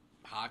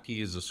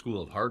hockey is a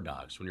school of hard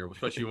knocks.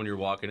 Especially when you're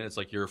walking in, it's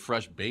like you're a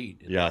fresh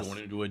bait and going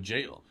into a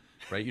jail.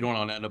 Right, you don't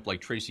want to end up like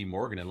Tracy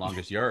Morgan in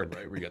Longest Yard,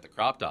 right, where you got the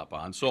crop top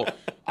on. So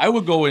I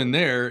would go in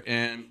there,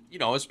 and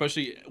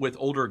especially with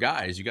older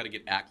guys, you got to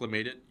get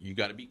acclimated. You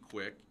got to be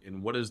quick.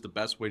 And what is the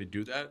best way to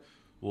do that?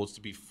 Well, it's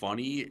to be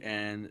funny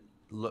and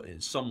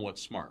somewhat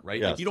smart, right?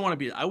 Yes. Like you don't want to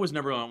be. I was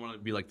never want to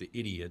be like the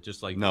idiot,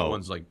 just like the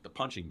one's like the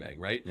punching bag,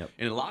 right? Yep.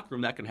 And in the locker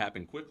room, that can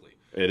happen quickly.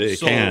 It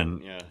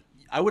can, yeah.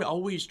 I would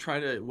always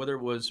try to, whether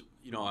it was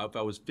if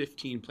I was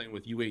 15 playing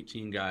with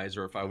U18 guys,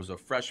 or if I was a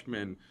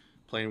freshman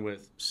playing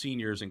with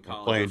seniors in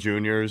college. Playing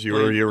juniors.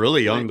 You're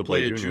really young to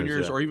play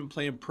juniors. Or even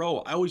playing pro.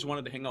 I always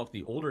wanted to hang out with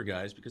the older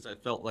guys because I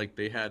felt like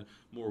they had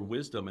more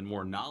wisdom and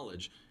more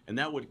knowledge, and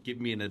that would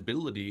give me an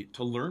ability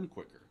to learn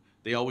quicker.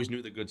 They always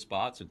knew the good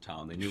spots in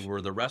town. They knew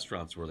where the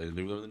restaurants were. They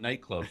knew where the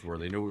nightclubs were.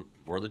 They knew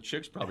where the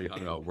chicks probably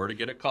hung out, where to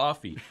get a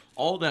coffee.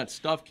 All that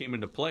stuff came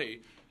into play,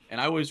 and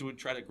I always would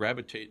try to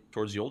gravitate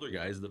towards the older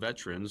guys, the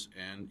veterans,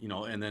 and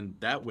and then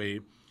that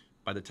way,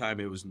 by the time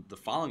it was the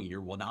following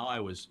year, well, now I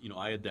was,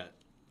 I had that,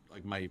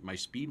 like my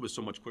speed was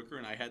so much quicker,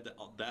 and I had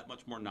that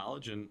much more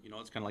knowledge, and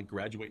it's kind of like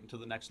graduating to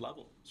the next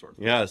level, sort of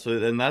thing. Yeah, so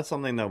and that's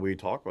something that we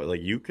talk about.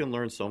 Like, you can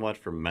learn so much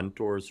from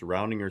mentors,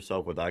 surrounding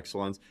yourself with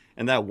excellence,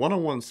 and that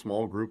one-on-one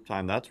small group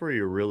time. That's where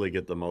you really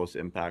get the most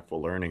impactful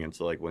learning. And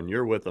so, like, when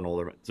you're with an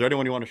older, is there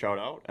anyone you want to shout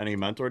out? Any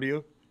mentor to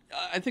you?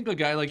 I think a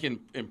guy like in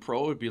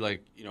pro would be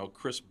like,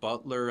 Chris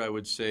Butler. I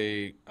would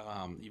say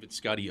even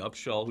Scotty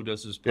Upshaw, who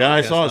does his podcast. Yeah,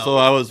 I saw. So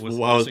I was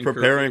Missing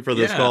preparing Curfew. for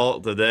this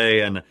call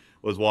today, and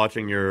was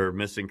watching your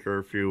Missing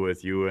Curfew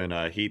with you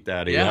and Heat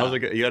Daddy. Yeah.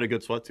 You had a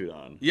good sweatsuit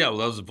on. Yeah, well,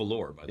 that was a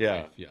velour, by the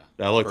way. Yeah,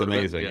 that looked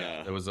amazing.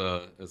 It was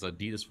a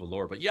Adidas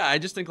velour. But yeah, I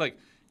just think like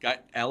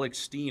Alex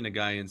Steen, a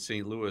guy in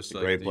St. Louis,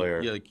 great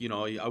player.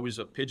 I was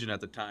a pigeon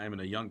at the time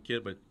and a young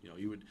kid, but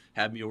he would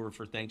have me over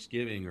for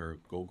Thanksgiving or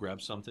go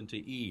grab something to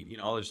eat.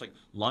 There's like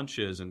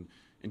lunches and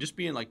just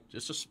being like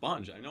just a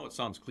sponge. I know it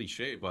sounds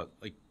cliche, but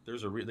like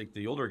there's like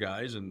the older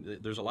guys and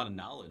there's a lot of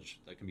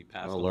knowledge that can be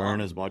passed along.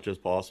 Learn as much as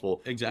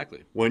possible.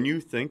 Exactly. When you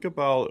think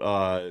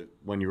about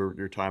when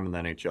your time in the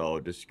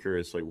NHL, just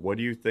curious, like, what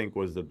do you think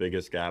was the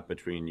biggest gap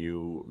between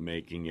you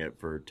making it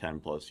for 10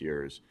 plus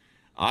years?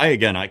 I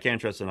can't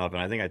stress enough,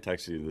 and I think I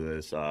texted you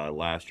this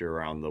last year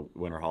around the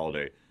winter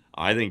holiday.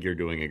 I think you're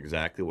doing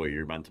exactly what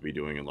you're meant to be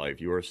doing in life.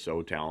 You are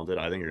so talented.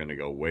 I think you're going to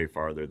go way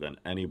farther than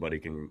anybody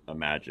can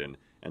imagine.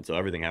 And so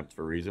everything happens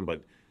for a reason.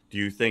 But do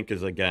you think,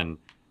 because again,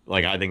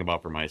 like I think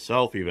about for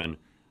myself even,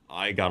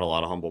 I got a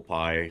lot of humble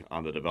pie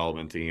on the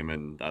development team,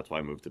 and that's why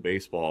I moved to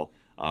baseball.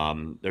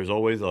 There's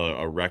always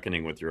a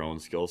reckoning with your own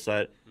skill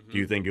set. Mm-hmm. Do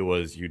you think it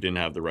was you didn't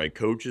have the right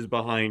coaches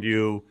behind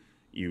you?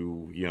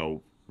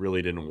 You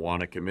really didn't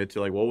want to commit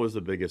to, like, what was the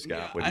biggest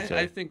gap?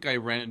 I think I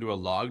ran into a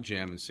log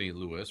jam in St.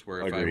 Louis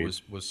where if I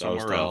was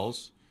somewhere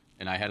else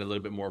and I had a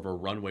little bit more of a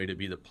runway to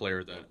be the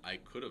player that I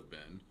could have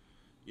been,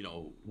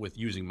 with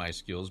using my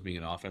skills, being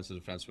an offensive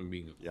defenseman,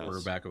 being a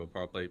quarterback of a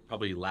power play,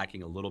 probably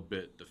lacking a little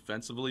bit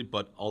defensively,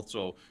 but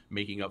also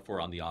making up for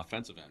on the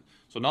offensive end.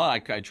 So now I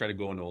try to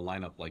go into a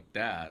lineup like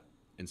that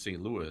in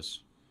St.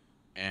 Louis,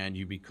 and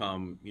you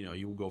become,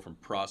 you go from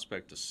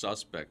prospect to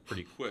suspect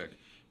pretty quick.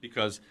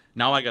 Because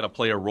now I got to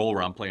play a role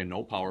where I'm playing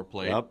no power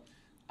play. Yep.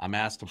 I'm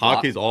asked to block.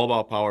 Hockey's all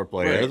about power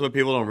play. Right. That's what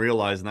people don't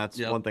realize, and that's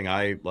one thing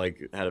I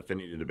had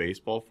affinity to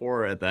baseball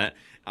for. At that,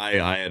 I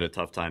had a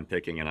tough time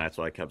picking, and that's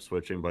why I kept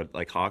switching. But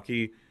like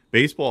hockey,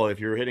 baseball, if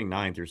you're hitting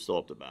ninth, you're still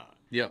up to bat.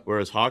 Yeah.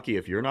 Whereas hockey,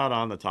 if you're not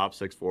on the top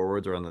 6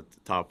 forwards or on the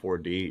top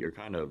 4D, you're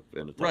kind of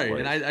in a tough place.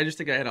 And I just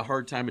think I had a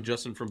hard time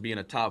adjusting from being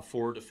a top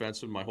 4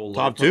 defenseman my whole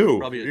top life. 2.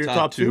 Probably you're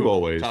top 2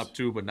 always. Top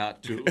 2, but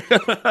not 2.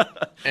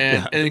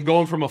 and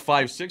going from a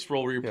 5-6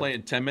 role where you're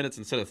playing 10 minutes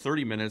instead of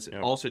 30 minutes,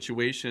 all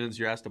situations,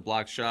 you're asked to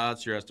block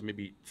shots, you're asked to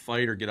maybe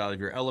fight or get out of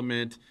your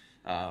element,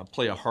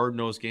 play a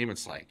hard-nosed game.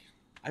 It's like,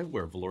 I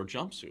wear velour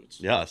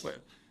jumpsuits. Yes.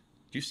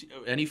 Do you see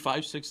any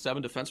 5, 6,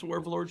 7 defensemen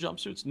wear velour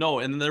jumpsuits? No,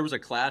 and then there was a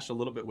clash a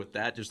little bit with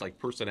that, just like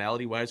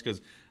personality-wise,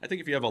 because I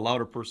think if you have a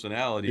louder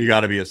personality, you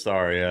got to be a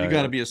star. Yeah, you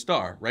got to be a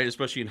star, right?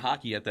 Especially in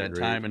hockey at that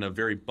Agreed. time, in a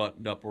very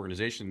buttoned-up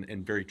organization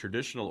and very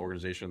traditional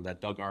organization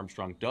that Doug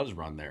Armstrong does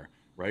run there,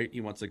 right?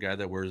 He wants a guy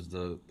that wears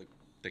the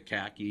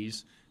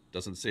khakis,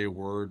 doesn't say a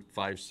word,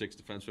 5, 6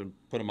 defenseman,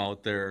 put him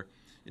out there,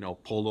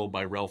 polo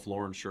by Ralph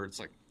Lauren shirt. It's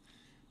like,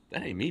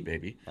 that ain't me,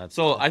 baby.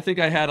 So I think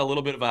I had a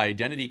little bit of an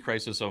identity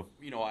crisis of,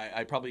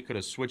 I probably could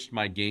have switched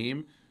my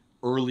game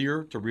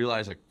earlier to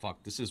realize, like,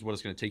 fuck, this is what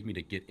it's going to take me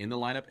to get in the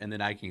lineup, and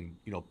then I can,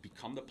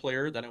 become the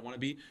player that I want to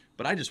be.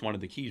 But I just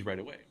wanted the keys right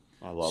away.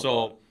 I love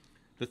that.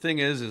 The thing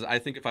is I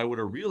think if I would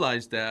have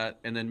realized that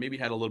and then maybe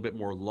had a little bit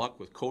more luck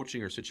with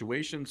coaching or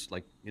situations,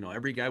 like,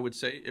 every guy would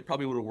say, it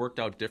probably would have worked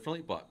out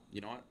differently. But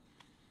you know what?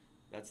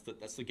 That's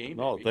the game.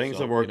 No, baby. things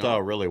have worked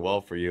out really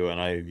well for you,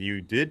 and you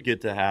did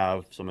get to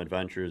have some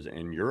adventures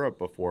in Europe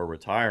before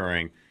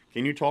retiring.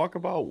 Can you talk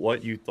about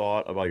what you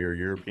thought about your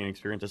European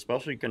experience,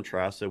 especially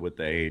contrasted with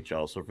the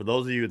AHL? So for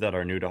those of you that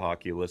are new to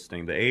hockey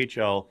listening, the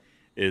AHL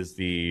is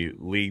the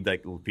league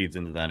that feeds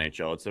into the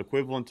NHL. It's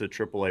equivalent to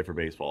AAA for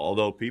baseball,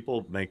 although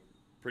people make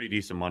pretty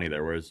decent money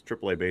there, whereas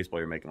AAA baseball,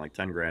 you're making like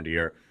 $10,000 a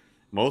year.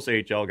 Most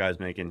AHL guys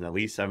making at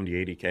least 70,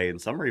 80K,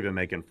 and some are even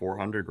making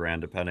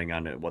 $400,000 depending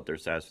on what their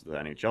status with the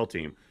NHL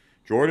team.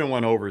 Jordan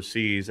went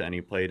overseas and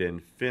he played in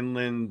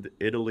Finland,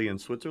 Italy,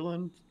 and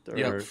Switzerland.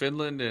 Yeah,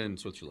 Finland and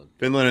Switzerland.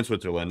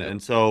 Yep.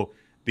 And so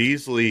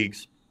these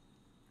leagues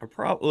are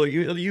probably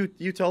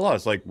you tell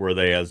us, like, were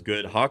they as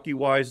good hockey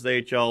wise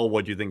the AHL?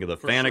 What do you think of the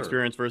fan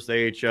experience versus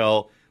the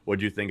AHL? What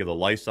do you think of the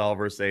lifestyle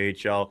versus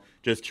the AHL?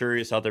 Just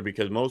curious out there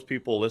because most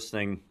people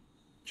listening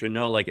should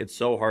know, like, it's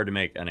so hard to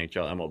make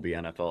NHL, MLB,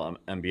 NFL,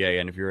 NBA.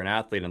 And if you're an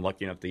athlete and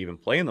lucky enough to even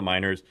play in the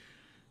minors,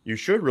 you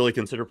should really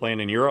consider playing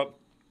in Europe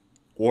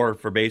or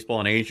for baseball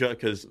in Asia,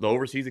 because the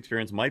overseas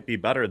experience might be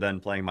better than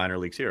playing minor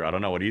leagues here. I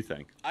don't know. What do you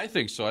think? I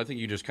think so. I think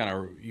you just kind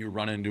of you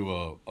run into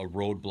a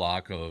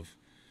roadblock of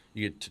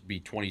you get to be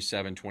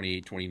 27,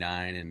 28,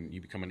 29, and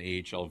you become an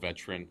AHL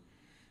veteran,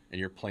 and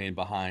you're playing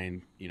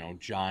behind,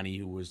 Johnny,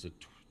 who was the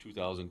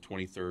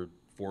 2023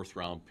 fourth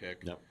round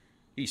pick. Yep.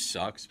 He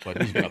sucks,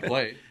 but he's going to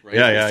play, right?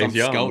 Yeah, Some he's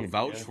young. scout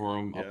vouch for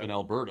him up in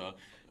Alberta.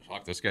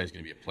 Fuck, this guy's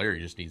going to be a player.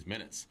 He just needs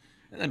minutes.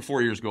 And then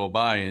 4 years go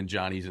by, and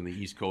Johnny's in the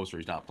East Coast, or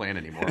he's not playing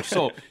anymore.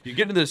 So you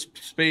get into this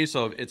space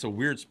of it's a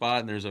weird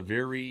spot, and there's a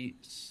very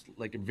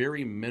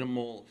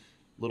minimal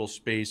little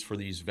space for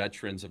these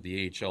veterans of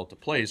the AHL to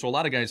play. So a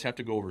lot of guys have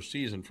to go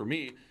overseas. And for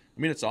me,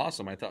 it's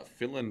awesome. I thought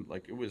Finland,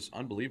 it was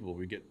unbelievable.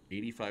 We get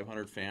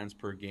 8,500 fans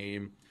per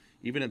game.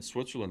 Even in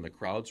Switzerland, the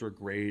crowds are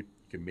great.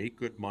 You can make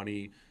good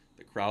money.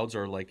 The crowds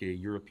are like a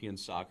European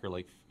soccer,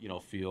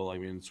 feel.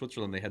 In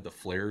Switzerland, they had the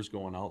flares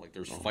going out.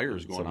 There's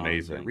fires going on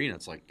in the arena.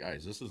 It's like,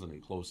 guys, this is an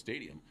enclosed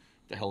stadium.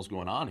 What the hell's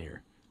going on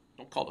here?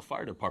 Don't call the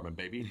fire department,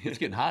 baby. It's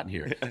getting hot in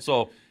here.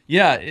 So,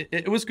 yeah,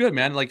 it was good,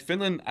 man.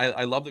 Finland,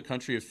 I love the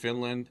country of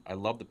Finland. I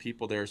love the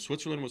people there.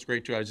 Switzerland was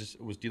great, too. I just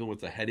was dealing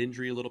with a head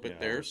injury a little bit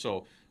there,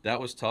 so that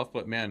was tough.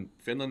 But, man,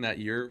 Finland that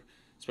year,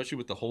 especially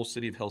with the whole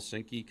city of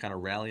Helsinki kind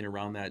of rallying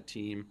around that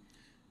team,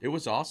 it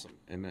was awesome,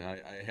 and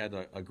I had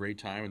a great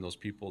time, and those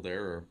people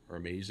there are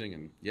amazing.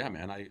 And, yeah,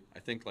 man, I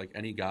think,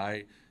 any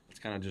guy that's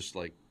kind of just,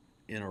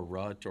 in a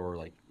rut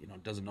or,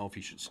 doesn't know if he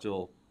should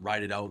still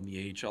ride it out in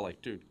the AHL,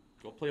 dude,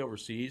 go play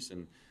overseas.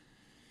 And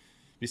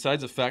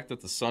besides the fact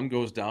that the sun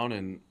goes down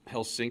in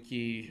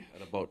Helsinki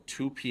at about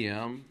 2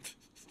 p.m.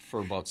 for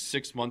about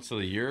 6 months of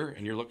the year,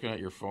 and you're looking at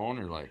your phone,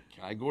 and you're like,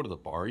 can I go to the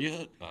bar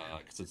yet?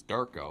 Because it's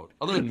dark out.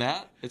 Other than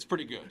that, it's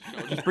pretty good.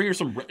 Just bring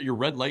your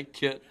red light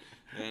kit.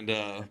 And,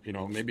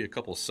 maybe a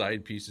couple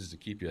side pieces to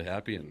keep you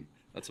happy, and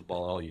that's about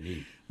all you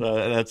need.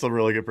 That's a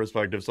really good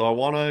perspective. So I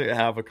want to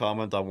have a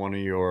comment on one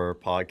of your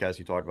podcasts.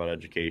 You talked about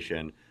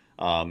education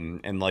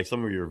and,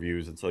 some of your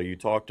views. And so you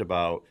talked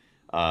about,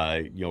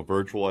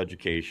 virtual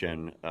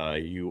education.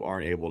 You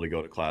aren't able to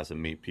go to class and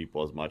meet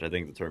people as much. I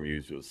think the term you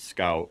used was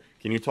scout.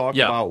 Can you talk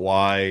about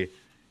why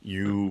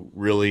you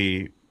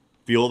really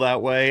feel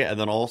that way? And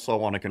then also I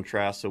want to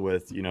contrast it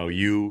with,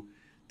 you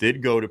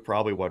did go to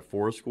probably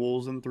 4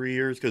 schools in 3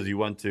 years, because you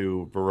went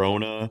to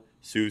Verona,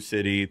 Sioux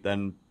City,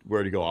 then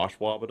where to go,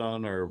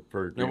 Ashwaubenon or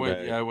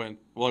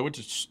I went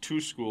to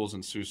 2 schools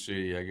in Sioux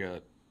City. I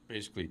got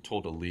basically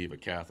told to leave a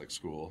Catholic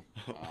school.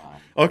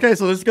 Okay,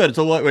 so this is good.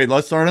 So wait,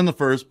 let's start on the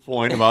first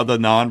point about the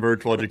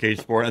non-virtual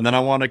education sport, and then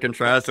I want to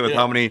contrast it with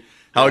how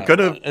it could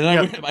have. And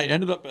I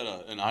ended up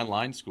at an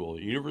online school,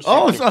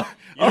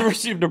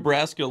 University of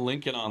Nebraska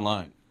Lincoln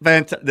Online.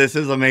 This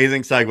is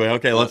amazing segue.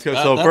 Okay, let's go.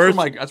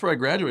 That's where I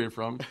graduated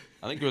from.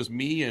 I think it was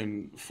me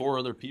and 4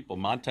 other people.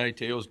 Monte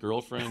Teo's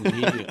girlfriend,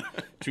 me, and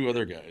 2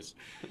 other guys.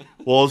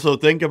 Well, so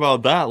think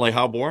about that.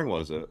 How boring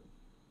was it?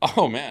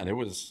 Oh man, it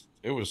was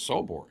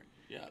so boring.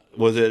 Yeah.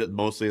 Was it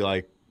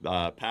mostly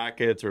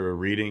packets or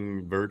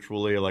reading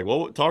virtually?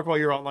 Talk about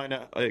your online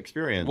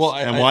experience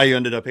and why you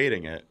ended up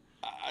hating it.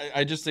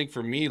 I just think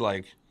for me,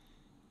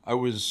 I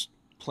was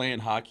playing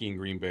hockey in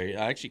Green Bay.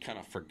 I actually kind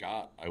of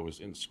forgot I was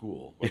in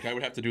school. I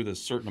would have to do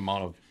this certain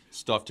amount of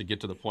stuff to get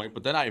to the point.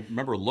 But then I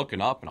remember looking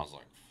up and I was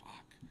like,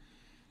 fuck,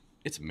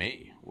 it's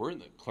May. We're in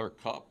the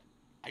Clark Cup.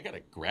 I got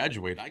to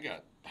graduate. I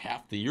got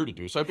half the year to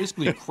do. So I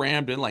basically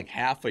crammed in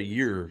half a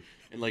year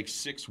in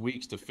 6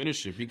 weeks to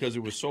finish it because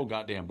it was so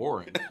goddamn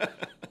boring.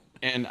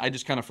 And I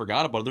just kind of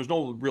forgot about it. There's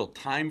no real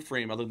time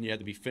frame other than you had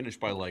to be finished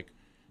by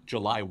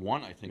July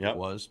 1, I think it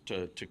was,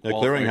 to qualify. The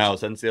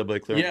clearinghouse, NCAA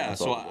clearinghouse. Yeah,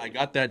 so I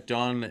got that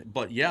done.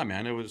 But yeah,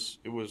 man, it was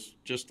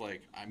just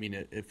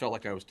it felt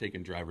like I was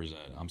taking driver's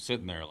ed. I'm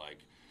sitting there I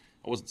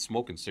wasn't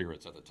smoking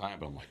cigarettes at the time,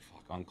 but I'm like,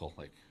 fuck, uncle,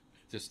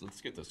 just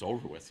let's get this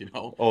over with,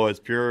 Oh, it's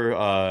pure,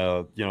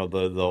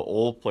 the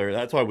old player.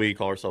 That's why we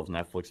call ourselves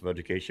Netflix of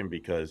education,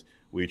 because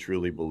we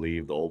truly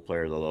believe the old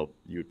players, although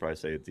you would probably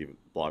say it's even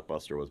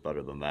Blockbuster was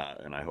better than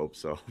that, and I hope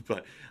so.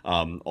 But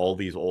all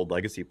these old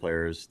legacy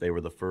players, they were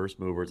the first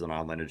movers in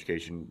online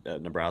education.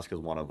 Nebraska's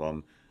one of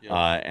them,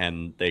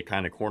 and they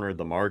kind of cornered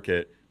the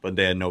market, but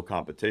they had no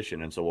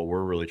competition. And so what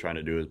we're really trying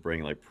to do is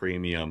bring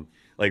premium,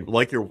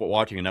 like you're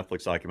watching a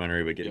Netflix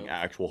documentary, but getting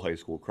actual high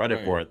school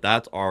credit for it.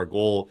 That's our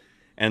goal.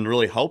 And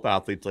really help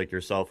athletes like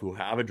yourself who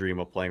have a dream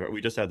of playing.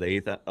 We just had the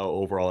 8th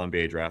overall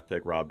NBA draft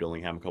pick, Rob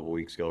Dillingham, a couple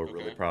weeks ago. We're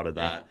really proud of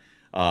that.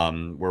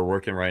 We're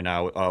working right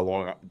now.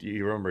 Do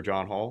you remember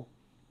John Hall?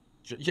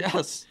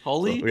 Yes,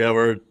 Holly. So,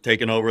 we're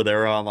taking over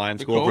their online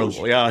school.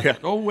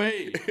 No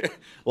way.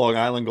 Long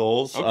Island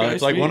Goals. Okay,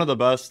 it's one of the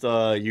best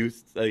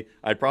youth.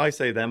 I'd probably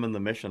say them and the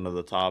Mission of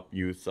the top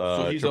youth.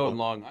 So he's out in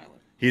Long Island.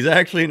 He's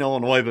actually in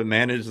Illinois, but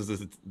manages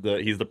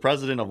he's the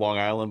president of Long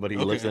Island, but he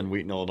lives in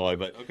Wheaton, Illinois.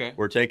 But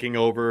we're taking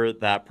over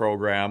that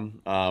program.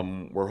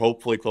 We're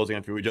hopefully closing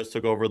on. We just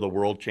took over the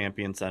World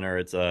Champion Center.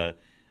 It's a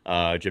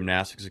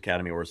gymnastics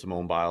academy where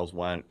Simone Biles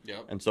went.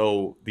 Yep. And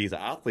so these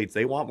athletes,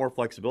 they want more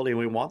flexibility, and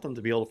we want them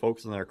to be able to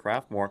focus on their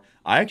craft more.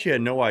 I actually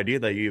had no idea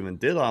that you even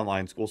did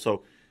online school.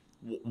 So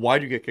why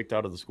did you get kicked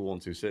out of the school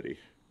in Sioux City?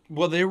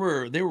 Well, they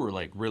were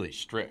like really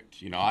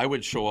strict. I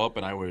would show up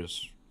and I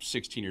was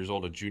 16 years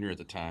old, a junior at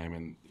the time,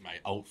 and my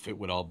outfit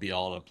would all be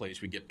all over the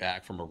place. We'd get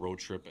back from a road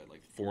trip at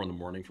like 4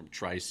 a.m. from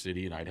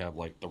Tri-City, and I'd have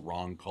like the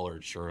wrong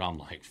colored shirt. I'm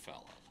like,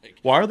 fella. Like,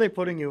 why are they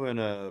putting you in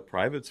a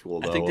private school,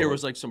 though? I think there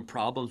was like some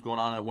problems going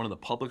on at one of the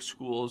public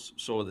schools,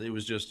 so it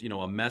was just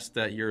a mess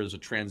that year. It was a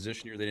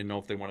transition year. They didn't know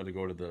if they wanted to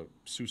go to the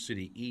Sioux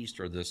City East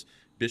or this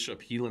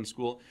Bishop Heelan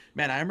school.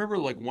 Man, I remember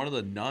like one of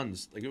the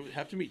nuns, like it would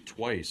have to meet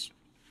twice,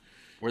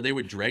 where they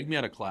would drag me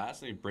out of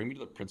class and they'd bring me to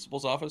the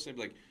principal's office. And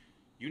they'd be like,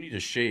 "You need to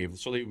shave."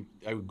 So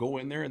I would go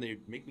in there and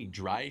they'd make me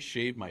dry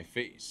shave my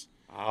face.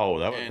 Oh,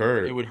 that would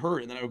hurt. It would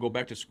hurt, and then I would go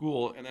back to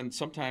school. And then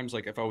sometimes,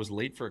 like if I was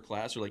late for a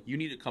class, they're like, "You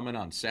need to come in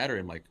on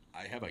Saturday." I'm like,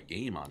 "I have a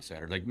game on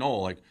Saturday." Like, no,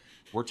 like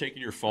we're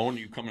taking your phone.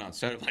 You coming on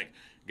Saturday? I'm like,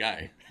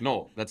 guy,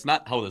 no, that's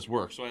not how this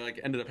works. So I like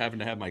ended up having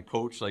to have my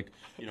coach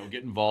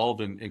get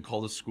involved and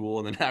call the school.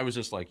 And then I was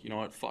just like, you know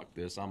what, fuck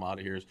this, I'm out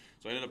of here.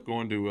 So I ended up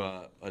going to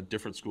a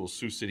different school,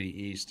 Sioux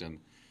City East, and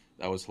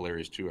that was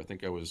hilarious too. I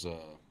think I was,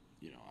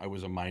 I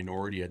was a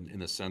minority in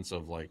the sense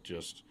of like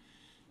just,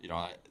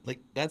 like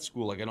that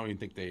school. Like I don't even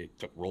think they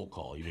took roll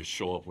call. You just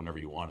show up whenever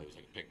you wanted. It was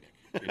like a picnic.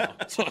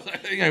 So I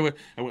think I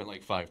went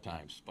like 5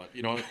 times. But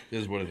it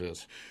is what it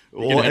is.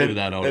 We can edit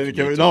that out.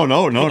 No,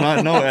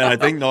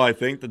 And I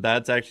think that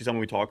that's actually something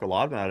we talk a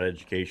lot about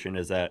education.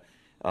 Is that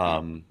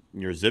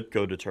your zip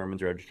code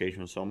determines your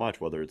education so much.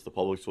 Whether it's the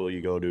public school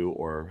you go to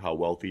or how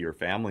wealthy your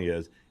family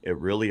is, it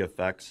really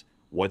affects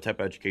what type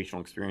of educational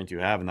experience you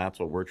have. And that's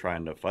what we're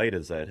trying to fight,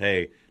 is that,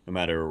 hey, no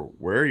matter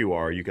where you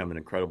are, you can have an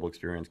incredible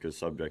experience because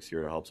subjects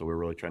here to help. So we're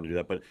really trying to do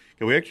that. But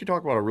can we actually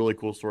talk about a really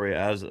cool story?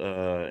 As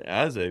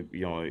a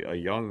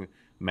young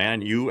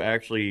man, you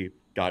actually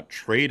got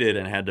traded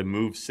and had to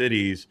move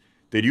cities.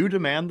 Did you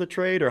demand the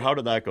trade, or how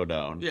did that go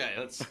down? Yeah,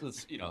 it's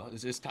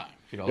time.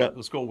 Yeah.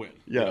 Let's go win.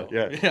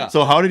 Yeah.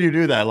 So how did you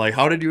do that? Like,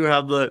 how did you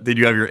have did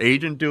you have your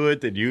agent do it?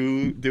 Did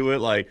you do it?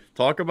 Like,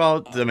 talk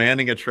about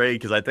demanding a trade,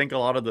 because I think a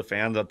lot of the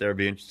fans out there would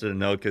be interested to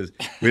know, because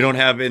we don't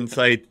have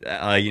insight,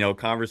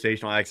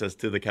 conversational access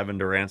to the Kevin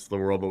Durant's of the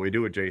world, but we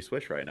do with Jay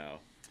Swish right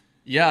now.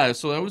 Yeah,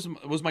 so that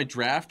was my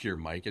draft year,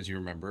 Mike, as you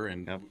remember,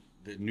 and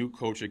the new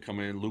coach had come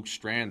in, Luke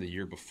Strand, the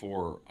year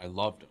before. I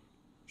loved him.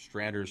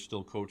 Strander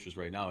still coaches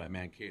right now at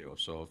Mankato,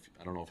 so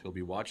I don't know if he'll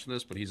be watching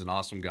this, but he's an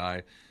awesome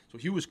guy. So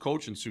he was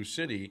coaching Sioux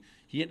City.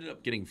 He ended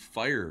up getting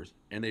fired,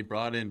 and they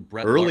brought in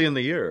Brett early in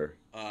the year,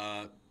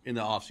 in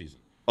the offseason.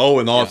 Oh,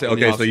 in the offseason.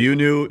 Okay, so you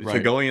knew. Right.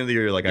 So going into the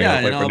year, like, I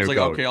gotta play for a new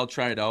coach. Okay, I'll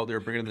try it out. They were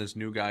bringing in this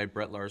new guy,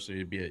 Brett Larson.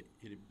 He'd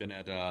been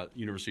at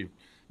University of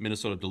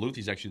Minnesota Duluth.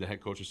 He's actually the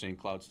head coach of St.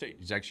 Cloud State.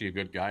 He's actually a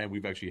good guy, and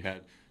we've actually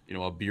had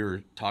a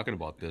beer talking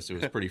about this. It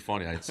was pretty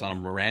funny. I saw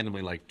him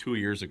randomly like 2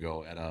 years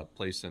ago at a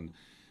place in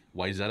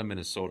Wayzata,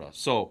 Minnesota.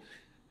 So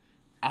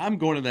I'm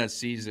going to that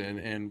season,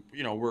 and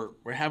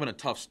we're having a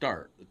tough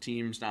start. The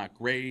team's not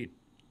great.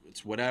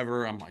 It's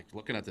whatever. I'm like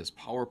looking at this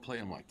power play.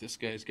 I'm like, this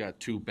guy's got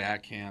 2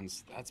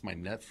 backhands. That's my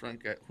net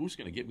front guy. Who's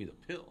going to get me the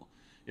pill?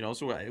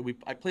 So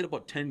I played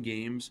about 10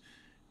 games,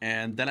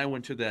 and then I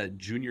went to that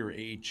Junior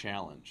A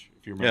Challenge.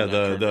 If you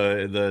remember,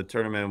 the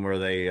tournament where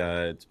they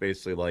it's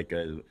basically like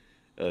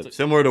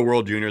similar to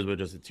World Juniors, but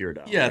just a tier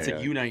down. Yeah, it's like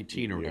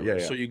U19 or whatever.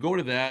 Yeah. So you go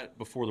to that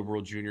before the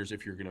World Juniors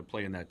if you're going to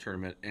play in that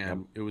tournament,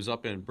 and it was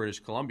up in British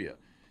Columbia.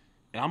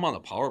 And I'm on the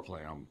power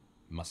play. I'm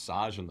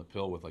massaging the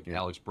pill with like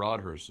Alex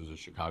Broadhurst, who's a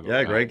Chicago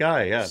guy. Great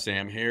guy, yeah.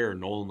 Sam Hare,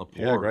 Nolan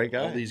Laporte. Great guy.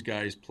 All these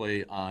guys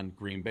play on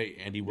Green Bay.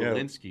 Andy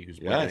Walensky, who's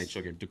playing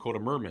NHL game. Dakota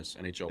Murmis,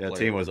 NHL player. That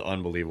team was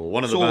unbelievable.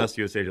 One of the best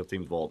USHL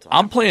teams of all time.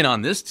 I'm playing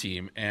on this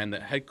team, and the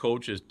head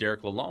coach is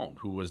Derek Lalonde,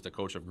 who was the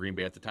coach of Green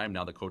Bay at the time,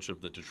 now the coach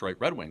of the Detroit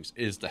Red Wings,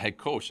 is the head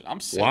coach. And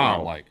I'm sitting there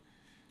like,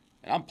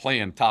 and I'm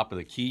playing top of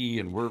the key,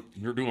 and we're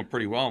doing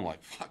pretty well. I'm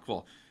like, fuck,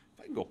 well,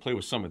 if I can go play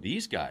with some of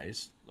these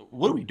guys,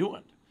 what are we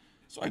doing?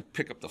 So I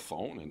pick up the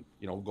phone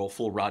and, go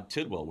full Rod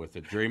Tidwell with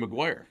it, Jerry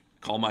Maguire.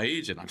 Call my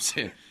agent. I'm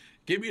saying,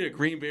 give me to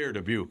Green Bay or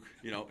Dubuque,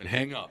 and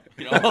hang up.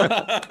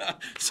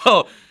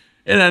 So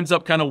it ends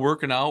up kind of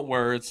working out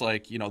where it's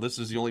like, this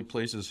is the only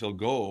places he'll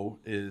go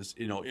is,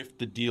 if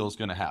the deal's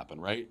going to happen,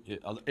 right?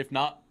 If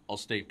not, I'll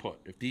stay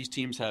put. If these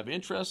teams have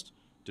interest,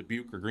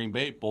 Dubuque or Green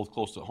Bay, both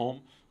close to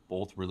home,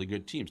 both really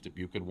good teams.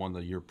 Dubuque had won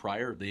the year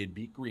prior. They had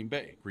beat Green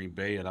Bay. Green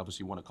Bay had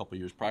obviously won a couple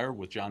years prior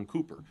with John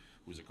Cooper,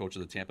 who was the coach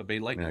of the Tampa Bay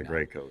Lightning. Yeah,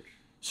 great coach.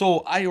 So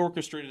I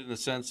orchestrated in the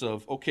sense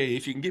of, okay,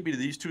 if you can get me to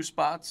these 2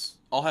 spots,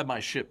 I'll have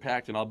my shit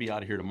packed and I'll be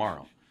out of here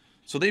tomorrow.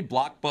 So they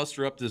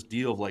blockbuster up this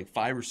deal of like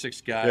 5 or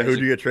 6 guys. Yeah, who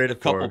do you get traded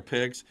for? A couple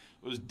picks.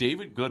 It was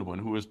David Goodwin,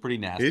 who was pretty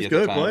nasty He's at a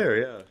good the time. player,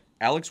 yeah.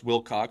 Alex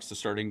Wilcox, the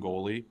starting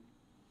goalie.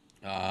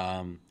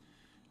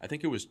 I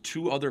think it was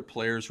 2 other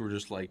players who were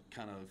just like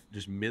kind of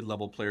just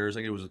mid-level players. I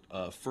think it was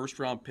a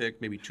first-round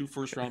pick, maybe 2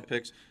 first-round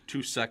picks,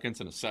 2 seconds,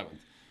 and a 7th.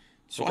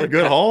 So a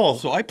good haul.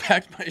 So I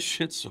packed my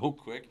shit so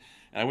quick.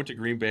 And I went to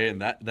Green Bay,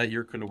 and that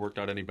year couldn't have worked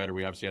out any better.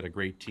 We obviously had a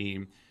great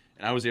team.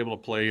 and I was able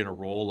to play in a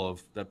role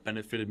of that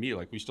benefited me.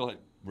 Like we still had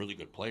really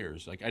good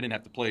players. Like I didn't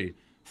have to play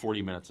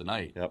 40 minutes a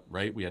night, Yep.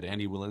 right? We had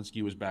Andy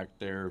Walensky was back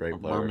there,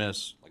 Great player.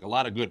 Mermis, like a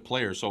lot of good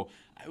players. So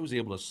I was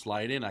able to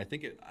slide in. I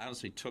think it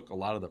honestly took a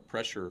lot of the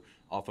pressure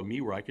off of me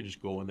where I could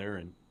just go in there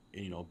and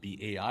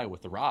be AI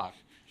with the rock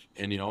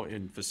and,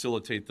 and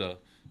facilitate the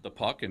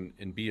puck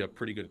and be a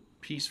pretty good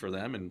piece for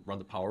them and run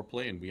the power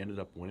play. And we ended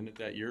up winning it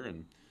that year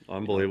and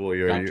unbelievable.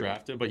 Got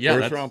drafted. But yeah,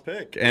 first round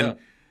pick. And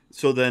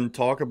so then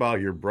talk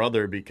about your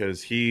brother,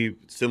 because he,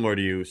 similar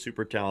to you,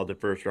 super talented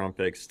first round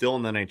pick, still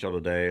in the NHL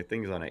today. I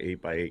think he's on an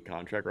 8x8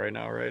 contract right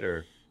now, right?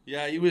 Or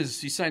yeah,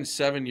 he signed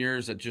 7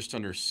 years at just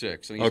under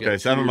 6. I think okay,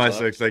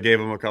 7x6. I gave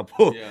him a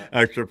couple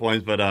extra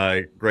points,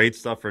 but great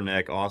stuff for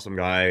Nick. Awesome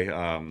guy.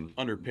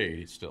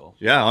 Underpaid still.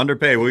 Yeah,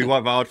 underpaid. We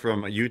vouched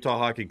from Utah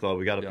Hockey Club.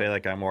 We got to pay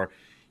that guy more.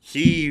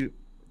 He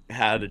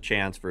had a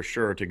chance for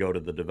sure to go to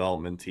the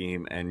development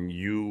team, and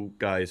you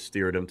guys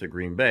steered him to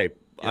Green Bay.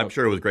 I'm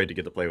sure it was great to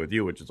get to play with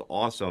you, which is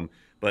awesome,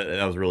 but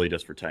that was really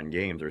just for 10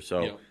 games or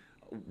so. Yep.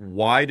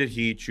 Why did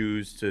he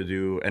choose to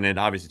do, and it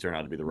obviously turned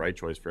out to be the right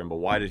choice for him, but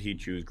why did he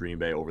choose Green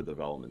Bay over the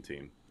development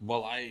team?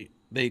 Well,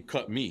 they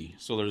cut me,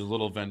 so there's a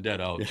little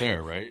vendetta out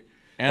there, right?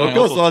 And of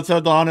course, let's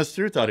have the honest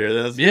truth out here.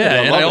 That's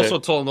and I also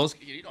told him a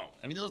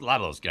lot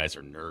of those guys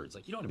are nerds.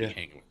 Like, you don't want to be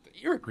hanging with them.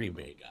 You're a Green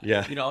Bay guy.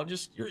 Yeah.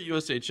 You're a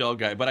USHL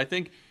guy. But I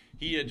think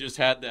he had just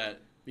had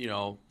that,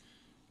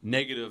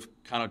 negative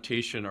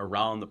connotation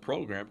around the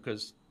program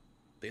because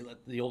they let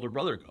the older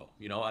brother go.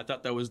 I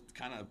thought that was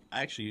kind of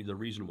actually the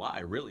reason why,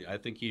 really. I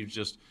think he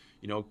just,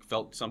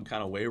 felt some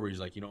kind of way where he's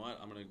like, you know what,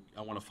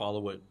 I want to follow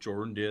what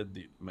Jordan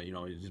did.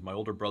 He's my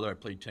older brother. I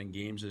played 10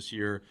 games this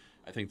year.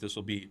 I think this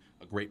will be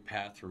a great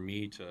path for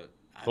me to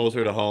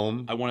closer to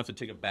home. I won't have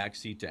to take a back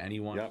seat to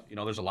anyone. Yep.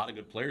 There's a lot of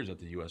good players at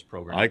the U.S.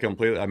 program. I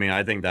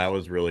think that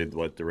was really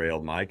what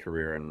derailed my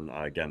career. And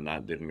again,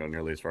 that didn't go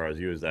nearly as far as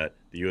you, is that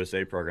the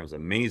USA program is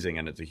amazing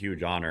and it's a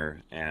huge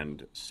honor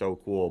and so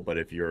cool. But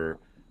if you're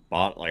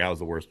I was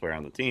the worst player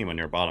on the team, and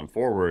you're bottom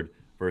forward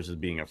versus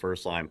being a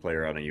first-line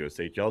player on a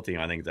USHL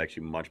team, I think it's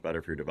actually much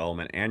better for your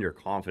development and your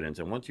confidence.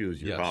 And once you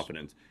lose your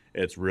confidence,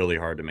 it's really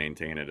hard to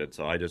maintain it. And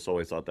so I just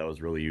always thought that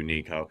was really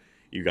unique how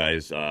you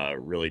guys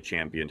really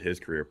championed his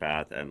career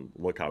path, and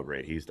look how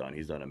great he's done.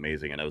 He's done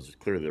amazing, and it was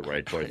clearly the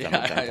right choice.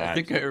 I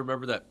think I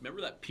remember that.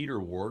 Remember that Peter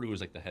Ward, who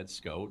was like the head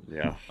scout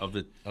of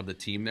the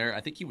team there?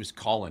 I think he was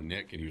calling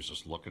Nick, and he was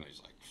just looking.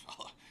 He's like,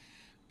 fella,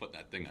 put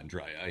that thing on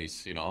dry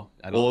ice,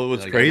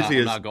 What's crazy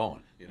is I'm not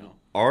going.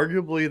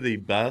 Arguably the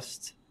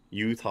best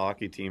youth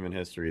hockey team in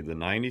history, the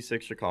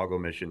 '96 Chicago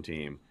Mission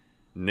team.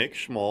 Nick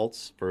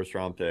Schmaltz, first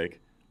round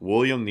pick.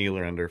 William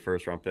Nylander,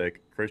 first round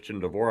pick.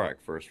 Christian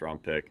Dvorak, first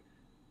round pick.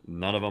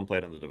 None of them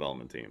played on the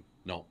development team.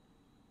 No,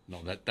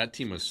 that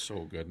team was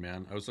so good,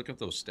 man. I was looking at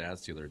those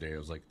stats the other day. I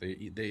was like,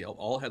 they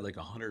all had like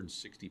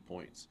 160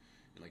 points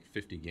in like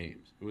 50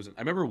 games. I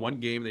remember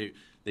one game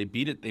they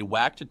beat it. They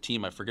whacked a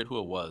team. I forget who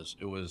it was.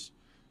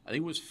 I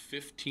think it was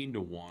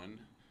 15-1.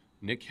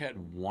 Nick had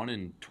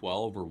 1-12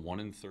 or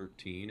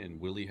 1-13, and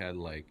Willie had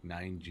like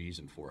 9 G's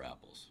and 4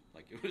 apples.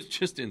 Like, it was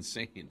just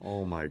insane.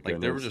 Oh my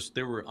goodness! Like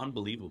they were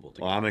unbelievable.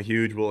 Well, I'm a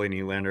huge Willie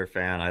Nylander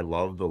fan. I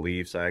love the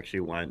Leafs. I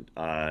actually went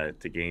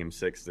to Game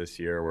 6 this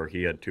year where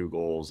he had 2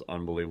 goals.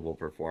 Unbelievable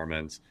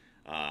performance.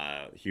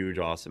 Huge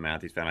Austin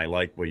Matthews fan. I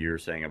like what you're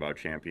saying about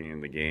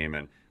championing the game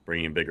and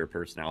bringing bigger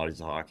personalities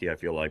to hockey. I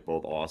feel like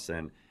both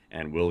Austin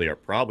and Willie are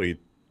probably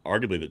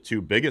arguably the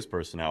 2 biggest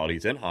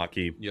personalities in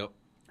hockey. Yep.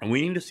 And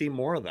we need to see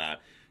more of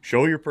that.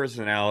 Show your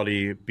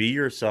personality. Be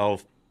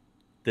yourself.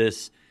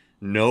 This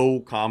no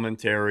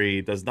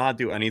commentary does not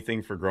do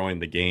anything for growing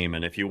the game.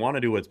 And if you want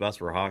to do what's best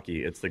for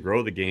hockey, it's to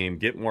grow the game,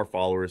 get more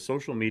followers.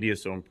 Social media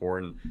is so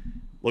important.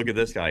 Look at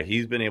this guy.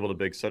 He's been able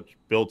to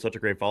build such a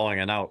great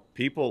following. And now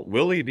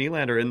Willie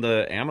Nylander in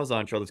the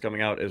Amazon show that's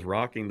coming out is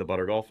rocking the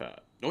Butter Golf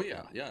hat. Oh,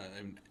 yeah. Yeah.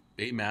 And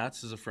A.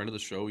 Matz is a friend of the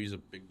show. He's a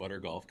big Butter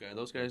Golf guy.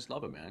 Those guys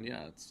love it, man.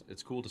 Yeah,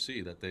 it's cool to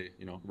see that they,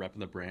 repping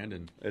the brand.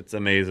 And it's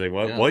amazing.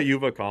 What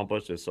you've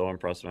accomplished is so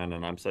impressive, man,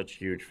 and I'm such a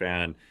huge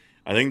fan.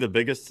 I think the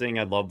biggest thing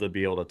I'd love to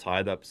be able to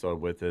tie the episode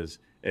with is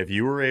if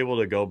you were able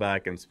to go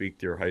back and speak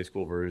to your high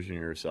school version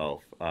of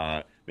yourself,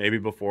 maybe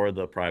before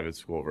the private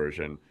school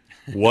version,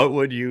 what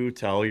would you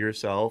tell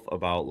yourself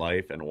about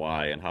life and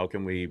why? And how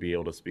can we be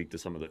able to speak to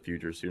some of the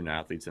future student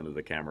athletes into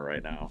the camera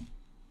right now?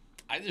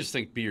 I just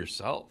think be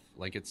yourself.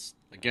 Like, it's,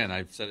 again,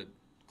 I've said it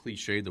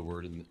cliched the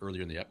word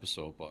earlier in the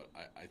episode, but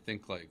I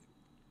think like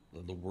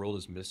the world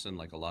is missing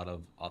like a lot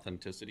of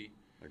authenticity.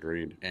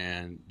 Agreed.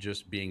 And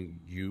just being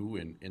you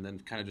and then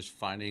kind of just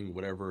finding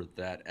whatever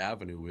that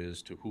avenue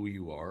is to who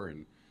you are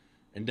and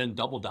then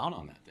double down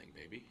on that thing,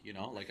 baby.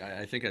 Like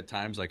I think at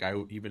times, like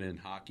even in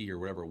hockey or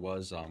whatever it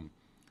was,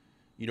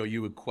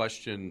 you would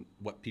question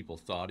what people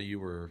thought of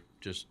you or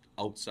just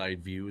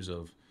outside views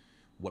of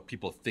what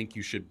people think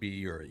you should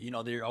be, or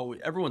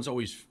everyone's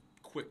always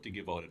quick to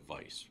give out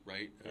advice,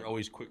 right? They're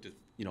always quick to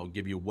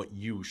give you what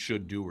you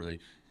should do or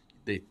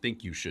they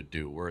think you should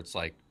do, where it's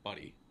like,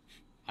 buddy,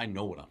 I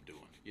know what I'm doing.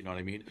 You know what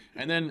I mean?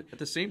 And then at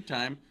the same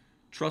time,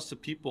 trust the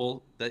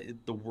people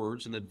that the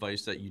words and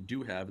advice that you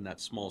do have in that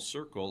small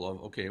circle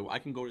of, okay, well, I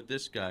can go to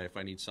this guy if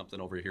I need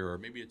something over here, or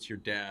maybe it's your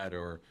dad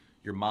or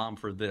your mom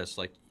for this.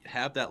 Like,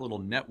 have that little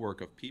network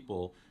of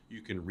people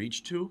you can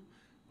reach to.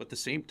 But at the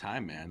same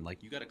time, man,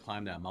 like, you got to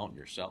climb that mountain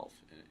yourself,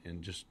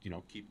 and just,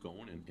 keep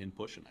going and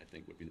pushing, I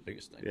think would be the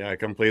biggest thing. Yeah, I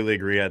completely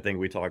agree. I think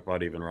we talk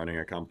about even running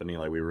a company,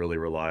 like we really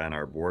rely on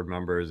our board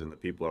members and the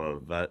people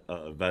who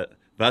have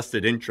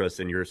vested interest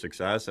in your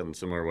success. And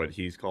similar to what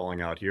he's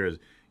calling out here is,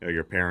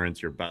 your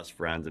parents, your best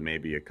friends, and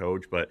maybe a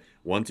coach. But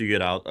once you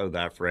get out of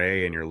that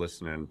fray and you're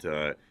listening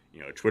to,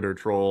 Twitter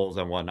trolls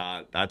and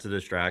whatnot, that's a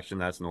distraction,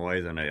 that's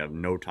noise, and I have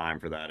no time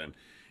for that. And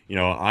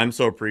I'm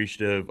so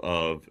appreciative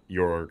of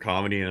your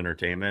comedy and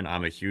entertainment.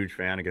 I'm a huge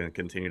fan. I'm going to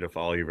continue to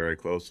follow you very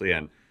closely,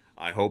 and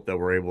I hope that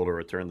we're able to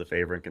return the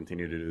favor and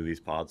continue to do these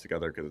pods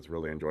together because it's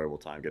really enjoyable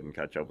time getting to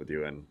catch up with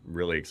you, and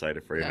really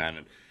excited for you, Yeah. man.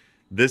 And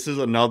this is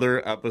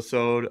another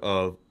episode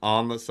of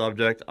On the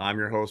Subject. I'm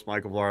your host,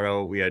 Michael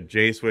Vilardo. We had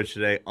Jay Swish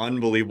today.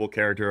 Unbelievable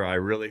character. I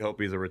really hope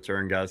he's a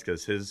return guest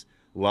because his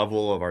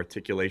level of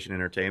articulation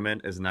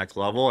entertainment is next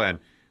level. And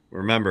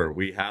remember,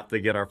 we have to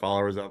get our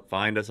followers up.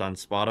 Find us on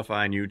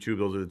Spotify and YouTube.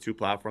 Those are the two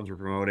platforms we're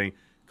promoting.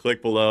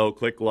 Click below,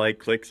 click like,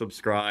 click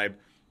subscribe,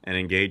 and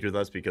engage with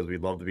us because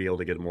we'd love to be able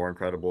to get more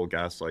incredible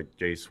guests like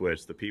Jay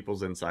Swish, the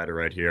People's Insider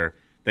right here.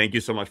 Thank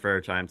you so much for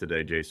your time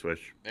today, Jay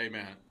Swish. Hey,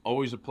 man,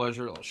 always a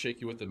pleasure. I'll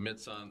shake you with the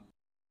mitts on.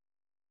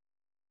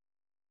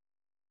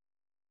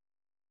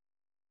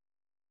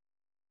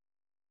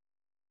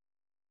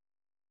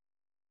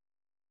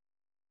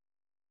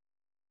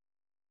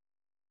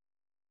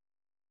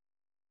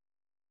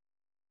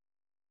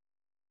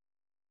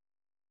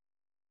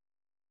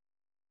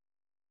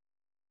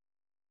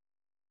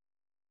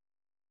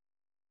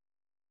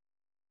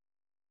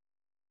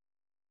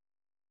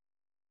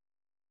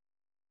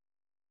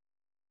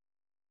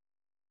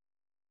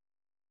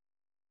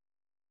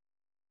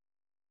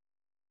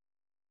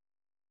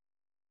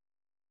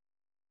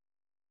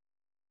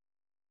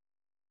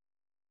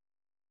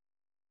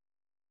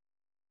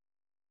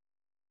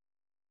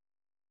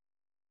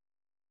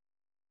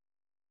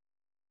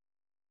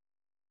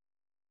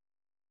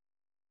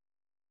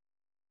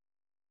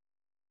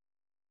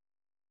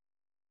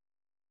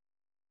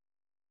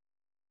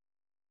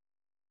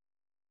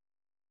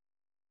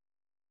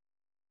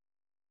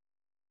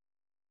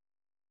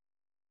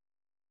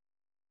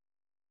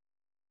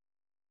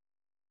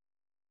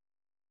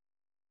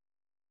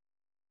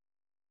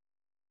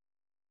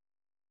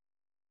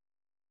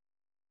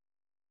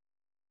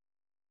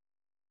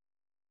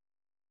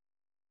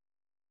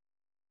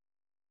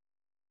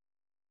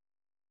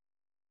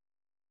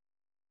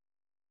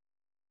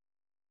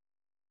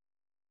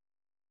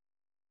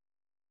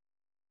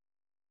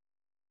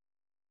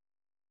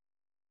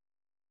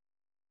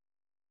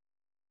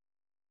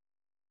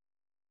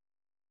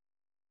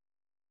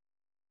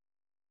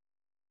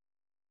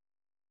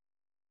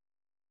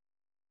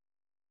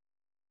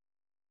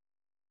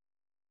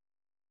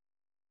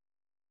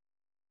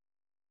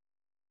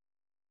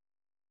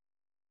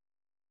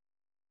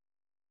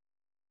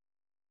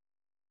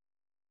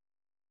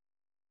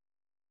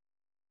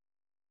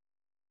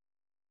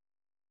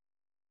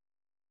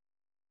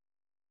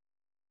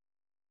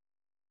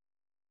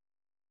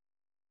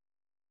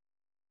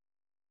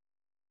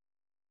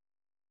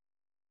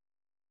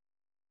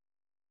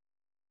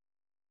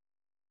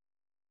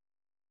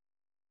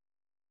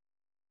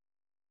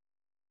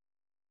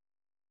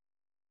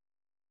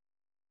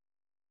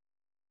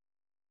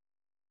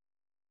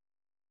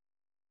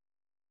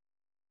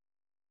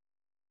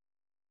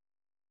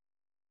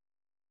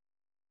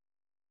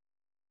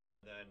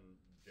 Then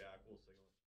Jack will say